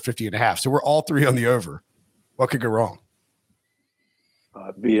over 50.5. So we're all three on the over. What could go wrong?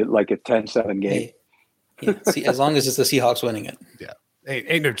 Be it like a 10-7 game. Yeah, see, as long as it's the Seahawks winning it. Yeah.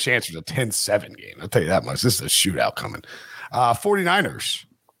 Ain't no chance for a 10-7 game. I'll tell you that much. This is a shootout coming. 49ers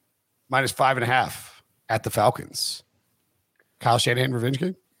 -5.5 at the Falcons. Kyle Shanahan revenge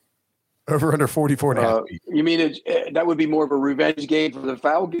game? Over under 44.5. You mean that would be more of a revenge game for the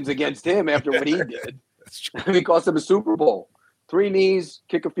Falcons against him after what he did? That's true. It cost him a Super Bowl. 3 knees,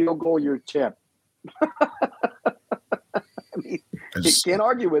 kick a field goal, you're a champ. I mean, you can't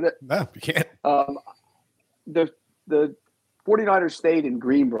argue with it. No, you can't. The 49ers stayed in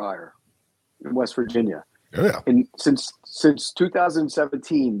Greenbrier in West Virginia. Oh, yeah. And since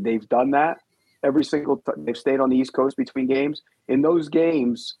 2017, they've done that. Every single time they've stayed on the East Coast between games. In those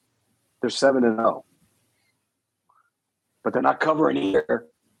games, they're 7-0. But they're not covering here.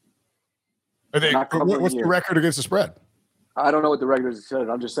 What's the record against the spread? I don't know what the record is.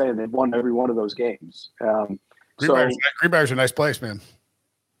 I'm just saying they've won every one of those games. Greenbrier's a nice place, man.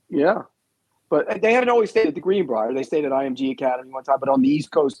 Yeah. But they haven't always stayed at the Greenbrier. They stayed at IMG Academy one time, but on the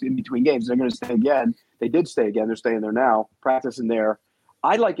East Coast in between games, they're going to stay again. They did stay again. They're staying there now, practicing there.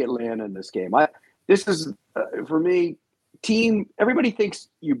 I like Atlanta in this game. This is, for me, team. Everybody thinks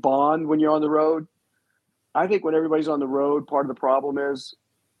you bond when you're on the road. I think when everybody's on the road, part of the problem is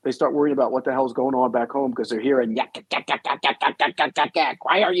they start worrying about what the hell's going on back home because they're hearing, yak, yak, yak, yak, yak, yak, yak, yak, yak, yak.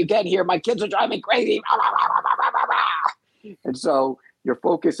 Why are you getting here? My kids are driving me crazy. And so your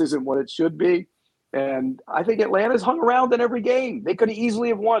focus isn't what it should be. And I think Atlanta's hung around in every game. They could have easily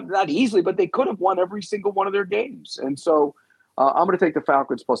have won, not easily, but they could have won every single one of their games. And so I'm going to take the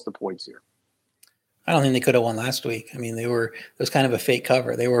Falcons plus the points here. I don't think they could have won last week. I mean, it was kind of a fake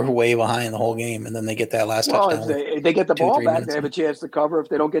cover. They were way behind the whole game, and then they get that last touchdown. If they get the ball back, they have a chance to cover. If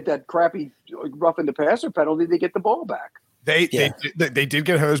they don't get that crappy roughing the passer penalty, they get the ball back. They did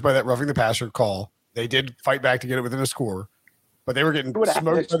get hosed by that roughing the passer call. They did fight back to get it within a score, but they were getting smoked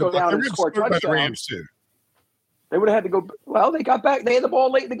by the Rams too. They would have had to go. Well, they got back. They had the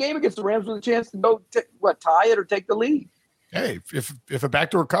ball late in the game against the Rams with a chance to go tie it or take the lead. Hey, if a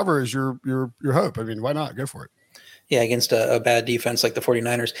backdoor cover is your hope, I mean, why not? Go for it. Yeah, against a bad defense like the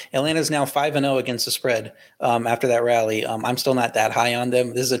 49ers. Atlanta's now 5-0 against the spread after that rally. I'm still not that high on them.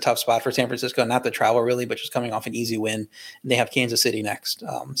 This is a tough spot for San Francisco, not the travel really, but just coming off an easy win. They have Kansas City next.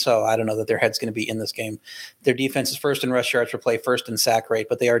 So I don't know that their head's going to be in this game. Their defense is first in rush yards per play, first in sack rate,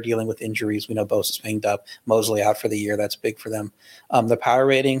 but they are dealing with injuries. We know Bosa's banged up, Mosley out for the year. That's big for them. The power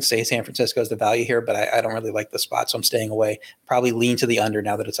rating, say San Francisco is the value here, but I don't really like the spot, so I'm staying away. Probably lean to the under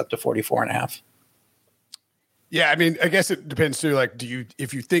now that it's up to 44.5. Yeah, I mean, I guess it depends too. Like,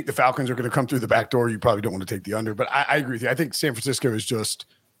 if you think the Falcons are going to come through the back door, you probably don't want to take the under. But I agree with you. I think San Francisco is just.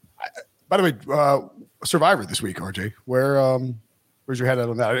 By the way, Survivor this week, RJ. Where's your head at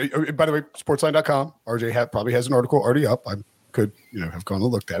on that? By the way, Sportsline.com. RJ probably has an article already up. I could have gone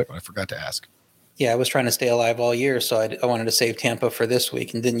and looked at it, but I forgot to ask. Yeah, I was trying to stay alive all year, so I wanted to save Tampa for this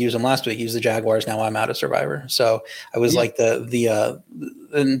week and didn't use them last week. Used the Jaguars. Now I'm out of Survivor. So I was like the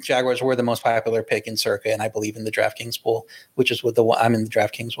Jaguars were the most popular pick in Circa, and I believe in the DraftKings pool, which is what I'm in the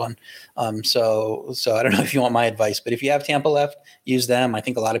DraftKings one. So I don't know if you want my advice, but if you have Tampa left, use them. I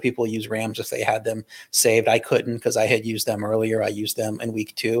think a lot of people use Rams if they had them saved. I couldn't because I had used them earlier. I used them in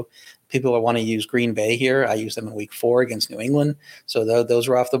week 2. People want to use Green Bay here. I used them in week 4 against New England. So those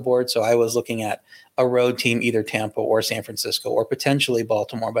were off the board. So I was looking at a road team, either Tampa or San Francisco or potentially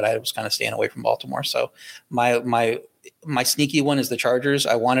Baltimore, but I was kind of staying away from Baltimore. So my sneaky one is the Chargers.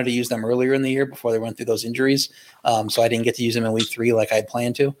 I wanted to use them earlier in the year before they went through those injuries. So I didn't get to use them in week 3 like I had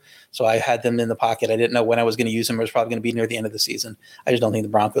planned to. So I had them in the pocket. I didn't know when I was going to use them. It was probably going to be near the end of the season. I just don't think the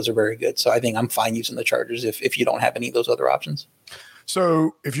Broncos are very good. So I think I'm fine using the Chargers if you don't have any of those other options.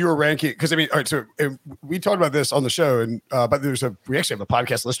 So if you were ranking, because I mean, all right, so we talked about this on the show, and but we actually have a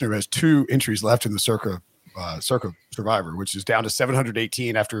podcast listener who has 2 entries left in the Circa Survivor, which is down to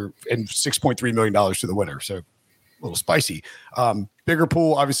 718 and $6.3 million to the winner. So a little spicy. Bigger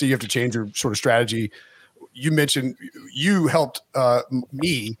pool, obviously you have to change your sort of strategy. You mentioned you helped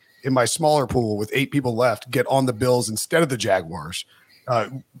me in my smaller pool with 8 people left get on the Bills instead of the Jaguars,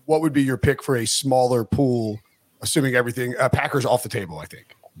 what would be your pick for a smaller pool, assuming everything Packers off the table? I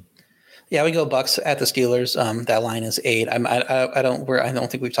think. Yeah, we go Bucks at the Steelers. That line is 8. I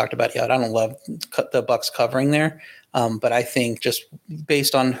don't think we've talked about it yet. I don't love the Bucks covering there, but I think just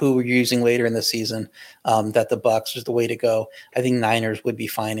based on who we're using later in the season, that the Bucks is the way to go. I think Niners would be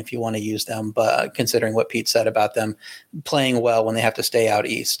fine if you want to use them, but considering what Pete said about them playing well when they have to stay out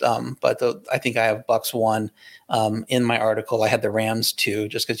east. I think I have Bucks 1 in my article. I had the Rams 2,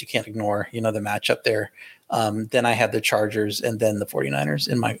 just because you can't ignore the matchup there. Then I had the Chargers and then the 49ers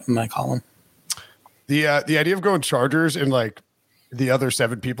in my column. The idea of going Chargers and like the other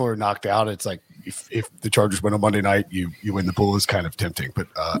 7 people are knocked out, it's like if the Chargers win on Monday night, you win the pool is kind of tempting. But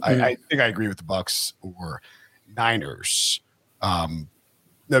I think I agree with the Bucks or Niners. No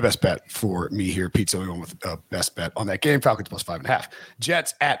best bet for me here. Pete's the only one with best bet on that game. Falcons plus 5.5.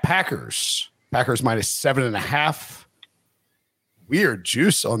 Jets at Packers. Packers minus 7.5. Weird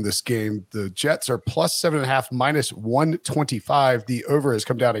juice on this game. The Jets are plus 7.5, minus 125. The over has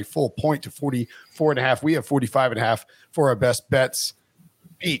come down a full point to 44.5. We have 45.5 for our best bets.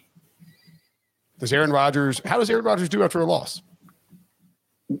 Pete, how does Aaron Rodgers do after a loss?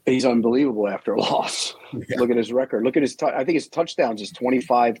 He's unbelievable after a loss. Yeah. Look at his record. Look at his, I think his touchdowns is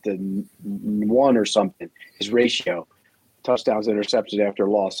 25-1 or something. His ratio, touchdowns intercepted after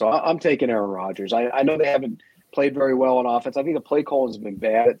a loss. So I'm taking Aaron Rodgers. I know they haven't played very well on offense. I think the play call has been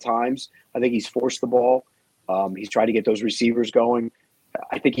bad at times. I think he's forced the ball. He's tried to get those receivers going.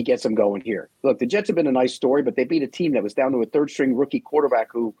 I think he gets them going here. Look, the Jets have been a nice story, but they beat a team that was down to a third-string rookie quarterback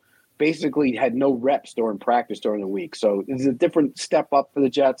who basically had no reps during practice during the week. So this is a different step up for the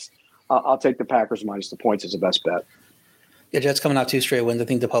Jets. I'll take the Packers minus the points as the best bet. Yeah, Jets coming out 2 straight wins. I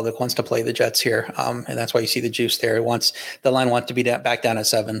think the public wants to play the Jets here, and that's why you see the juice there. The line wants to be back down at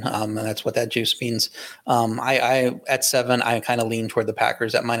 7, and that's what that juice means. I at 7, I kind of lean toward the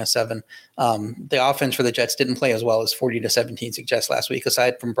Packers at minus 7. The offense for the Jets didn't play as well as 40-17 suggests last week.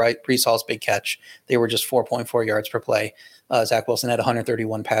 Aside from Breece Hall's big catch, they were just 4.4 yards per play. Zach Wilson had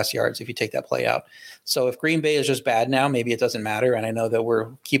 131 pass yards if you take that play out. So if Green Bay is just bad now, maybe it doesn't matter. And I know that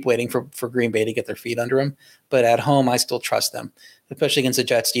we're keep waiting for Green Bay to get their feet under them. But at home, I still trust them, especially against a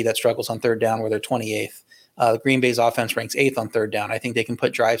Jets D that struggles on third down where they're 28th. Green Bay's offense ranks 8th on third down. I think they can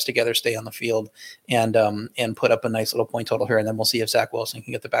put drives together, stay on the field, and put up a nice little point total here. And then we'll see if Zach Wilson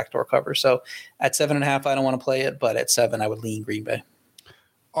can get the backdoor cover. So at 7.5, I don't want to play it. But at 7, I would lean Green Bay.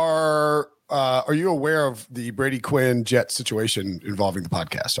 Are you aware of the Brady Quinn Jet situation involving the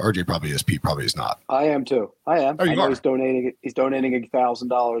podcast? RJ probably is. Pete probably is not. I am too. I am. Oh, you are? He's donating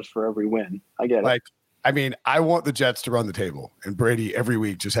 $1,000 for every win. I get it. I mean, I want the Jets to run the table, and Brady every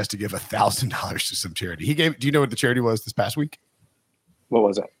week just has to give $1,000 to some charity. Do you know what the charity was this past week? What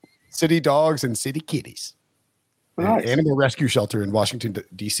was it? City Dogs and City Kitties. Nice. Animal Rescue Shelter in Washington,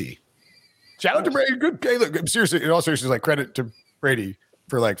 D.C. Shout out to Brady. Good. Hey, look, seriously, in all seriousness, like credit to Brady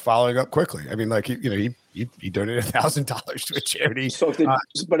for like following up quickly. I mean, like he donated $1,000 to a charity. So if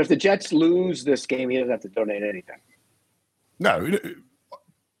the Jets lose this game, he doesn't have to donate anything. No,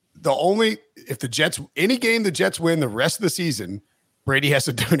 any game the Jets win the rest of the season, Brady has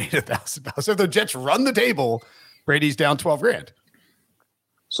to donate $1,000. So if the Jets run the table, Brady's down $12,000.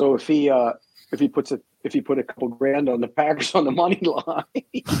 So if he put a couple grand on the Packers on the money line,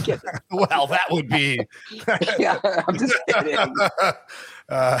 well, that would be. Yeah, I'm just kidding.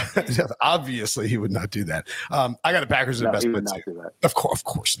 Obviously, he would not do that. I got the Packers in the best bet too. Of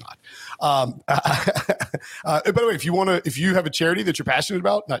course not. By the way, if you have a charity that you're passionate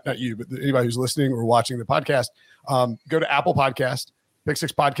about, not you, but anybody who's listening or watching the podcast, go to Apple Podcast, Pick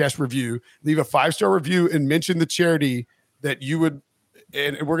Six Podcast Review, leave a 5-star review, and mention the charity that you would.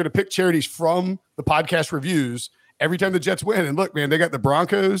 And we're going to pick charities from the podcast reviews every time the Jets win. And look, man, they got the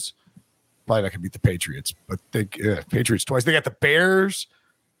Broncos. Probably not going to beat the Patriots, but Patriots twice. They got the Bears,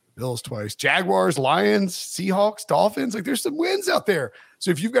 Bills twice, Jaguars, Lions, Seahawks, Dolphins. Like there's some wins out there.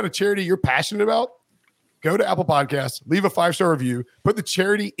 So if you've got a charity you're passionate about, go to Apple Podcasts, leave a 5-star review, put the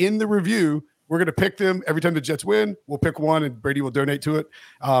charity in the review. We're going to pick them every time the Jets win. We'll pick one and Brady will donate to it.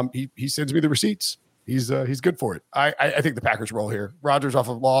 He sends me the receipts. He's good for it. I think the Packers roll here. Rodgers off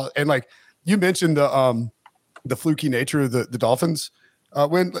of law. And like you mentioned the fluky nature of the Dolphins.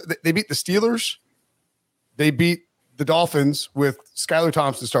 When they beat the Steelers, they beat the Dolphins with Skylar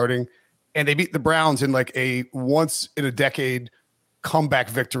Thompson starting, and they beat the Browns in like a once in a decade comeback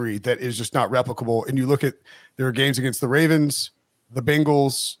victory that is just not replicable. And you look at their games against the Ravens, the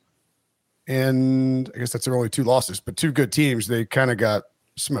Bengals, and I guess that's their only 2 losses, but 2 good teams. They kind of got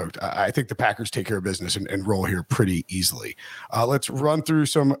smoked. I think the Packers take care of business and roll here pretty easily. Let's run through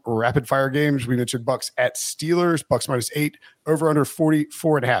some rapid fire games. We mentioned Bucks at Steelers, Bucks -8, over under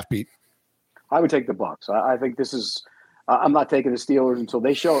 44.5, Pete. I would take the Bucks. I think this is I'm not taking the Steelers until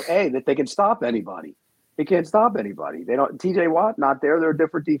they show that they can stop anybody. They can't stop anybody. They don't. TJ Watt not there. They're a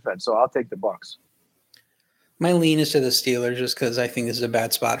different defense. So I'll take the Bucks. My lean is to the Steelers just because I think this is a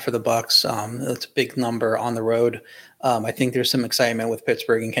bad spot for the Bucks. It's a big number on the road. I think there's some excitement with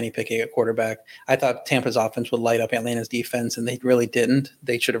Pittsburgh and Kenny Pickett at quarterback. I thought Tampa's offense would light up Atlanta's defense, and they really didn't.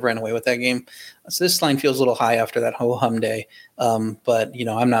 They should have ran away with that game. So this line feels a little high after that whole hum day. But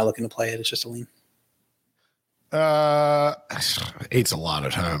I'm not looking to play it. It's just a lean. 8's a lot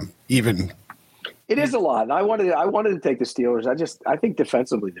at home. Even it is a lot. And I wanted to take the Steelers. I think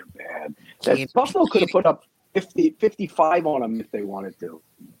defensively they're bad. Buffalo could have put up 55 on them if they wanted to.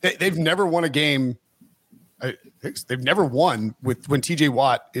 They've never won a game. They've never won when TJ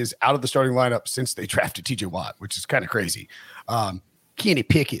Watt is out of the starting lineup since they drafted TJ Watt, which is kind of crazy. Kenny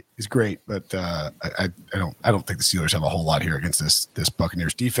Pickett is great, but I don't think the Steelers have a whole lot here against this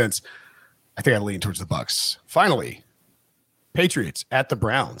Buccaneers defense. I think I lean towards the Bucks. Finally, Patriots at the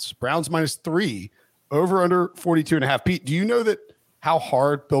Browns. Browns -3, over under 42.5. Pete, do you know how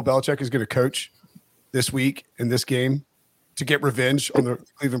hard Bill Belichick is going to coach this week in this game to get revenge on the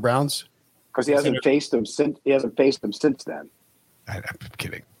Cleveland Browns? Because he hasn't faced them since. He hasn't faced them since then. I'm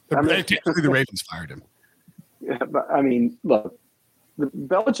kidding. The Ravens fired him. Yeah, but I mean, look, the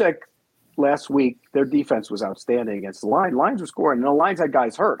Belichick last week, their defense was outstanding against the line. Lions were scoring. And the Lions had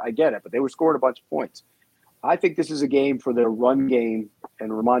guys hurt. I get it, but they were scoring a bunch of points. I think this is a game for their run game and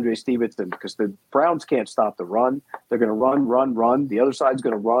Ramondre Stevenson because the Browns can't stop the run. They're going to run. The other side's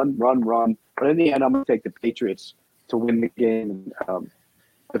going to run. But in the end, I'm going to take the Patriots to win the game. And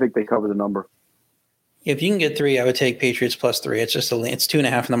I think they cover the number. If you can get 3, I would take Patriots +3. It's just it's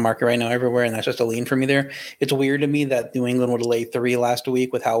 2.5 in the market right now everywhere, and that's just a lean for me there. It's weird to me that New England would have laid 3 last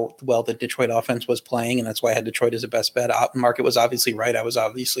week with how well the Detroit offense was playing, and that's why I had Detroit as the best bet. Market was obviously right. I was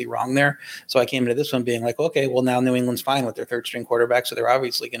obviously wrong there. So I came into this one being like, okay, well, now New England's fine with their third-string quarterback, so they're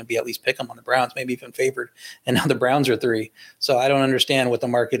obviously going to be at least pick them on the Browns, maybe even favored. And now the Browns are 3. So I don't understand what the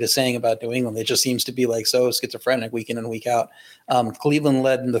market is saying about New England. It just seems to be like so schizophrenic week in and week out. Cleveland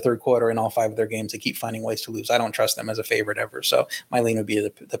led in the third quarter in all 5 of their games. They keep finding ways to lose. I don't trust them as a favorite ever. So my lean would be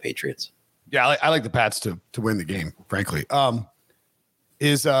the Patriots. Yeah, I like the Pats to win the game, frankly.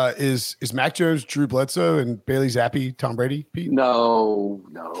 Is Mac Jones, Drew Bledsoe, and Bailey Zappi Tom Brady, Pete? No.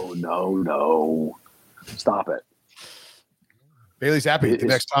 Stop it. Bailey Zappi, the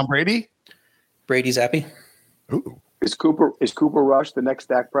next Tom Brady? Brady Zappi? Ooh. Is Cooper Rush the next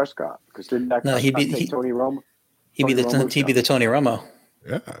Dak Prescott? Because didn't Dak Prescott take Tony Romo? He'd be the Tony Romo.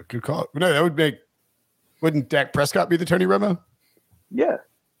 Yeah, good call. No, that would make. Wouldn't Dak Prescott be the Tony Romo? Yeah,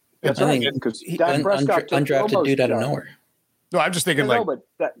 that's right. Because Dak Prescott took undrafted Romo's dude out of job. nowhere. No, I'm just thinking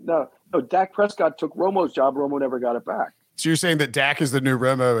Dak Prescott took Romo's job. Romo never got it back. So you're saying that Dak is the new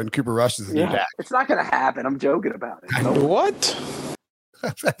Romo and Cooper Rush is the new Dak? It's not going to happen. I'm joking about it. What?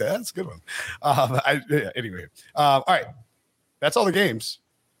 That's a good one. Anyway, all right. That's all the games.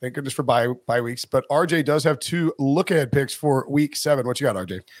 Thank goodness for bye weeks. But RJ does have 2 look-ahead picks for week 7. What you got,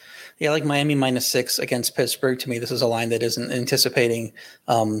 RJ? Yeah, I like Miami -6 against Pittsburgh. To me, this is a line that isn't anticipating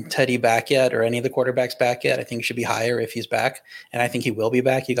Teddy back yet or any of the quarterbacks back yet. I think it should be higher if he's back, and I think he will be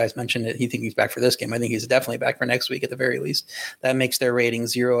back. You guys mentioned it. You think he's back for this game. I think he's definitely back for next week at the very least. That makes their rating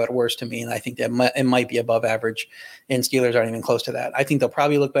 0 at worst to me, and I think that it might be above average, and Steelers aren't even close to that. I think they'll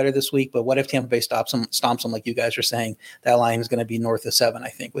probably look better this week, but what if Tampa Bay stomps them like you guys are saying? That line is going to be north of 7, I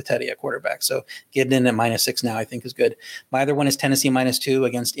think, with Teddy at quarterback. So getting in at -6 now, I think, is good. My other one is Tennessee -2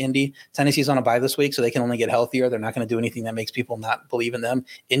 against Indy. Tennessee's on a bye this week, so they can only get healthier. They're not going to do anything that makes people not believe in them.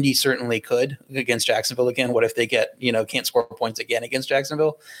 Indy certainly could against Jacksonville again. What if they can't score points again against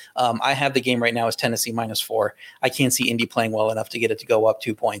Jacksonville? I have the game right now as Tennessee -4. I can't see Indy playing well enough to get it to go up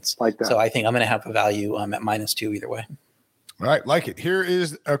 2 points. Like that. So I think I'm going to have a value at -2 either way. All right, like it. Here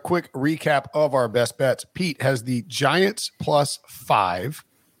is a quick recap of our best bets. Pete has the Giants +5,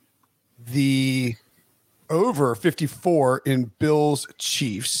 the over 54 in Bills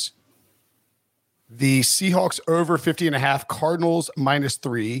Chiefs, the Seahawks over 50.5, Cardinals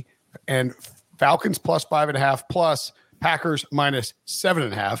 -3, and Falcons +5.5 plus Packers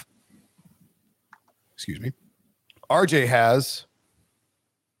 -7.5. Excuse me. RJ has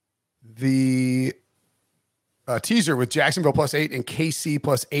the teaser with Jacksonville +8 and KC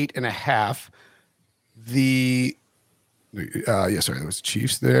 +8.5. There was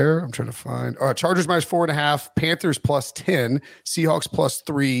Chiefs there. I'm trying to find Chargers -4.5, Panthers +10, Seahawks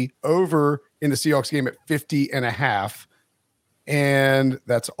 +3, over in the Seahawks game at 50.5. And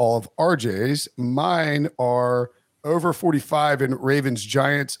that's all of RJ's. Mine are over 45 in Ravens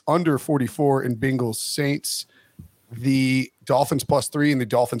Giants, under 44 in Bengals Saints, the Dolphins +3 and the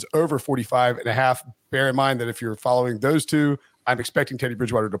Dolphins over 45.5. Bear in mind that if you're following those two, I'm expecting Teddy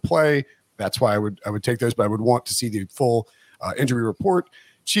Bridgewater to play. That's why I would take those, but I would want to see the full injury report.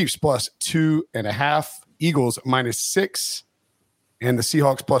 Chiefs +2.5, Eagles -6, and the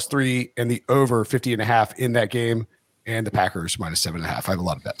Seahawks +3 and the over 50.5 in that game, and the Packers -7.5. I have a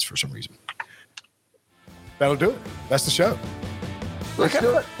lot of bets for some reason. That'll do it. That's the show. Let's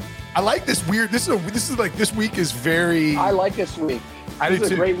do it. I like this weird. This is like this week is very. I like this week. This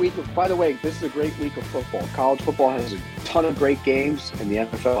is a great week. By the way, this is a great week of football. College football has a ton of great games, and the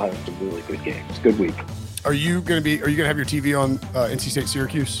NFL has some really good games. Good week. Are you gonna have your TV on NC State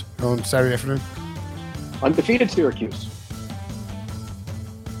Syracuse on Saturday afternoon? Undefeated Syracuse.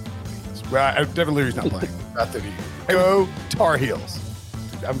 Well, Devin Leary's not playing. Not that he. Go Tar Heels.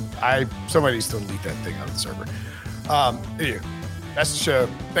 Somebody needs to delete that thing out of the server. Anyway, that's the show.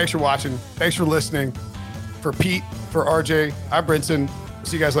 Thanks for watching. Thanks for listening. For Pete, for RJ, I'm Brinson.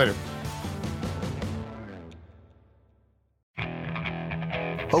 See you guys later.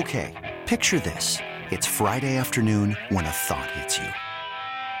 Okay, picture this. It's Friday afternoon when a thought hits you.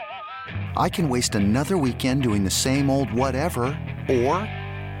 I can waste another weekend doing the same old whatever, or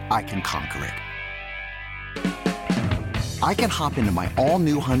I can conquer it. I can hop into my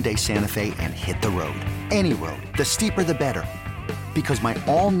all-new Hyundai Santa Fe and hit the road. Any road. The steeper, the better. Because my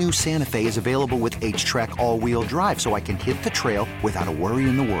all-new Santa Fe is available with H-Track all-wheel drive, so I can hit the trail without a worry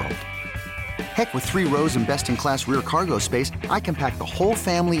in the world. Heck, with 3 rows and best-in-class rear cargo space, I can pack the whole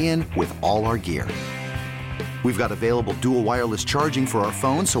family in with all our gear. We've got available dual wireless charging for our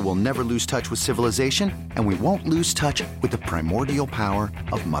phones, so we'll never lose touch with civilization, and we won't lose touch with the primordial power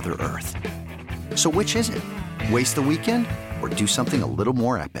of Mother Earth. So which is it? Waste the weekend or do something a little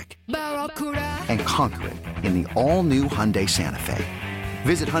more epic? And conquer it in the all-new Hyundai Santa Fe.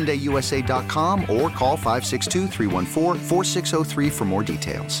 Visit HyundaiUSA.com or call 562-314-4603 for more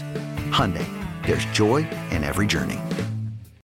details. Hyundai, there's joy in every journey.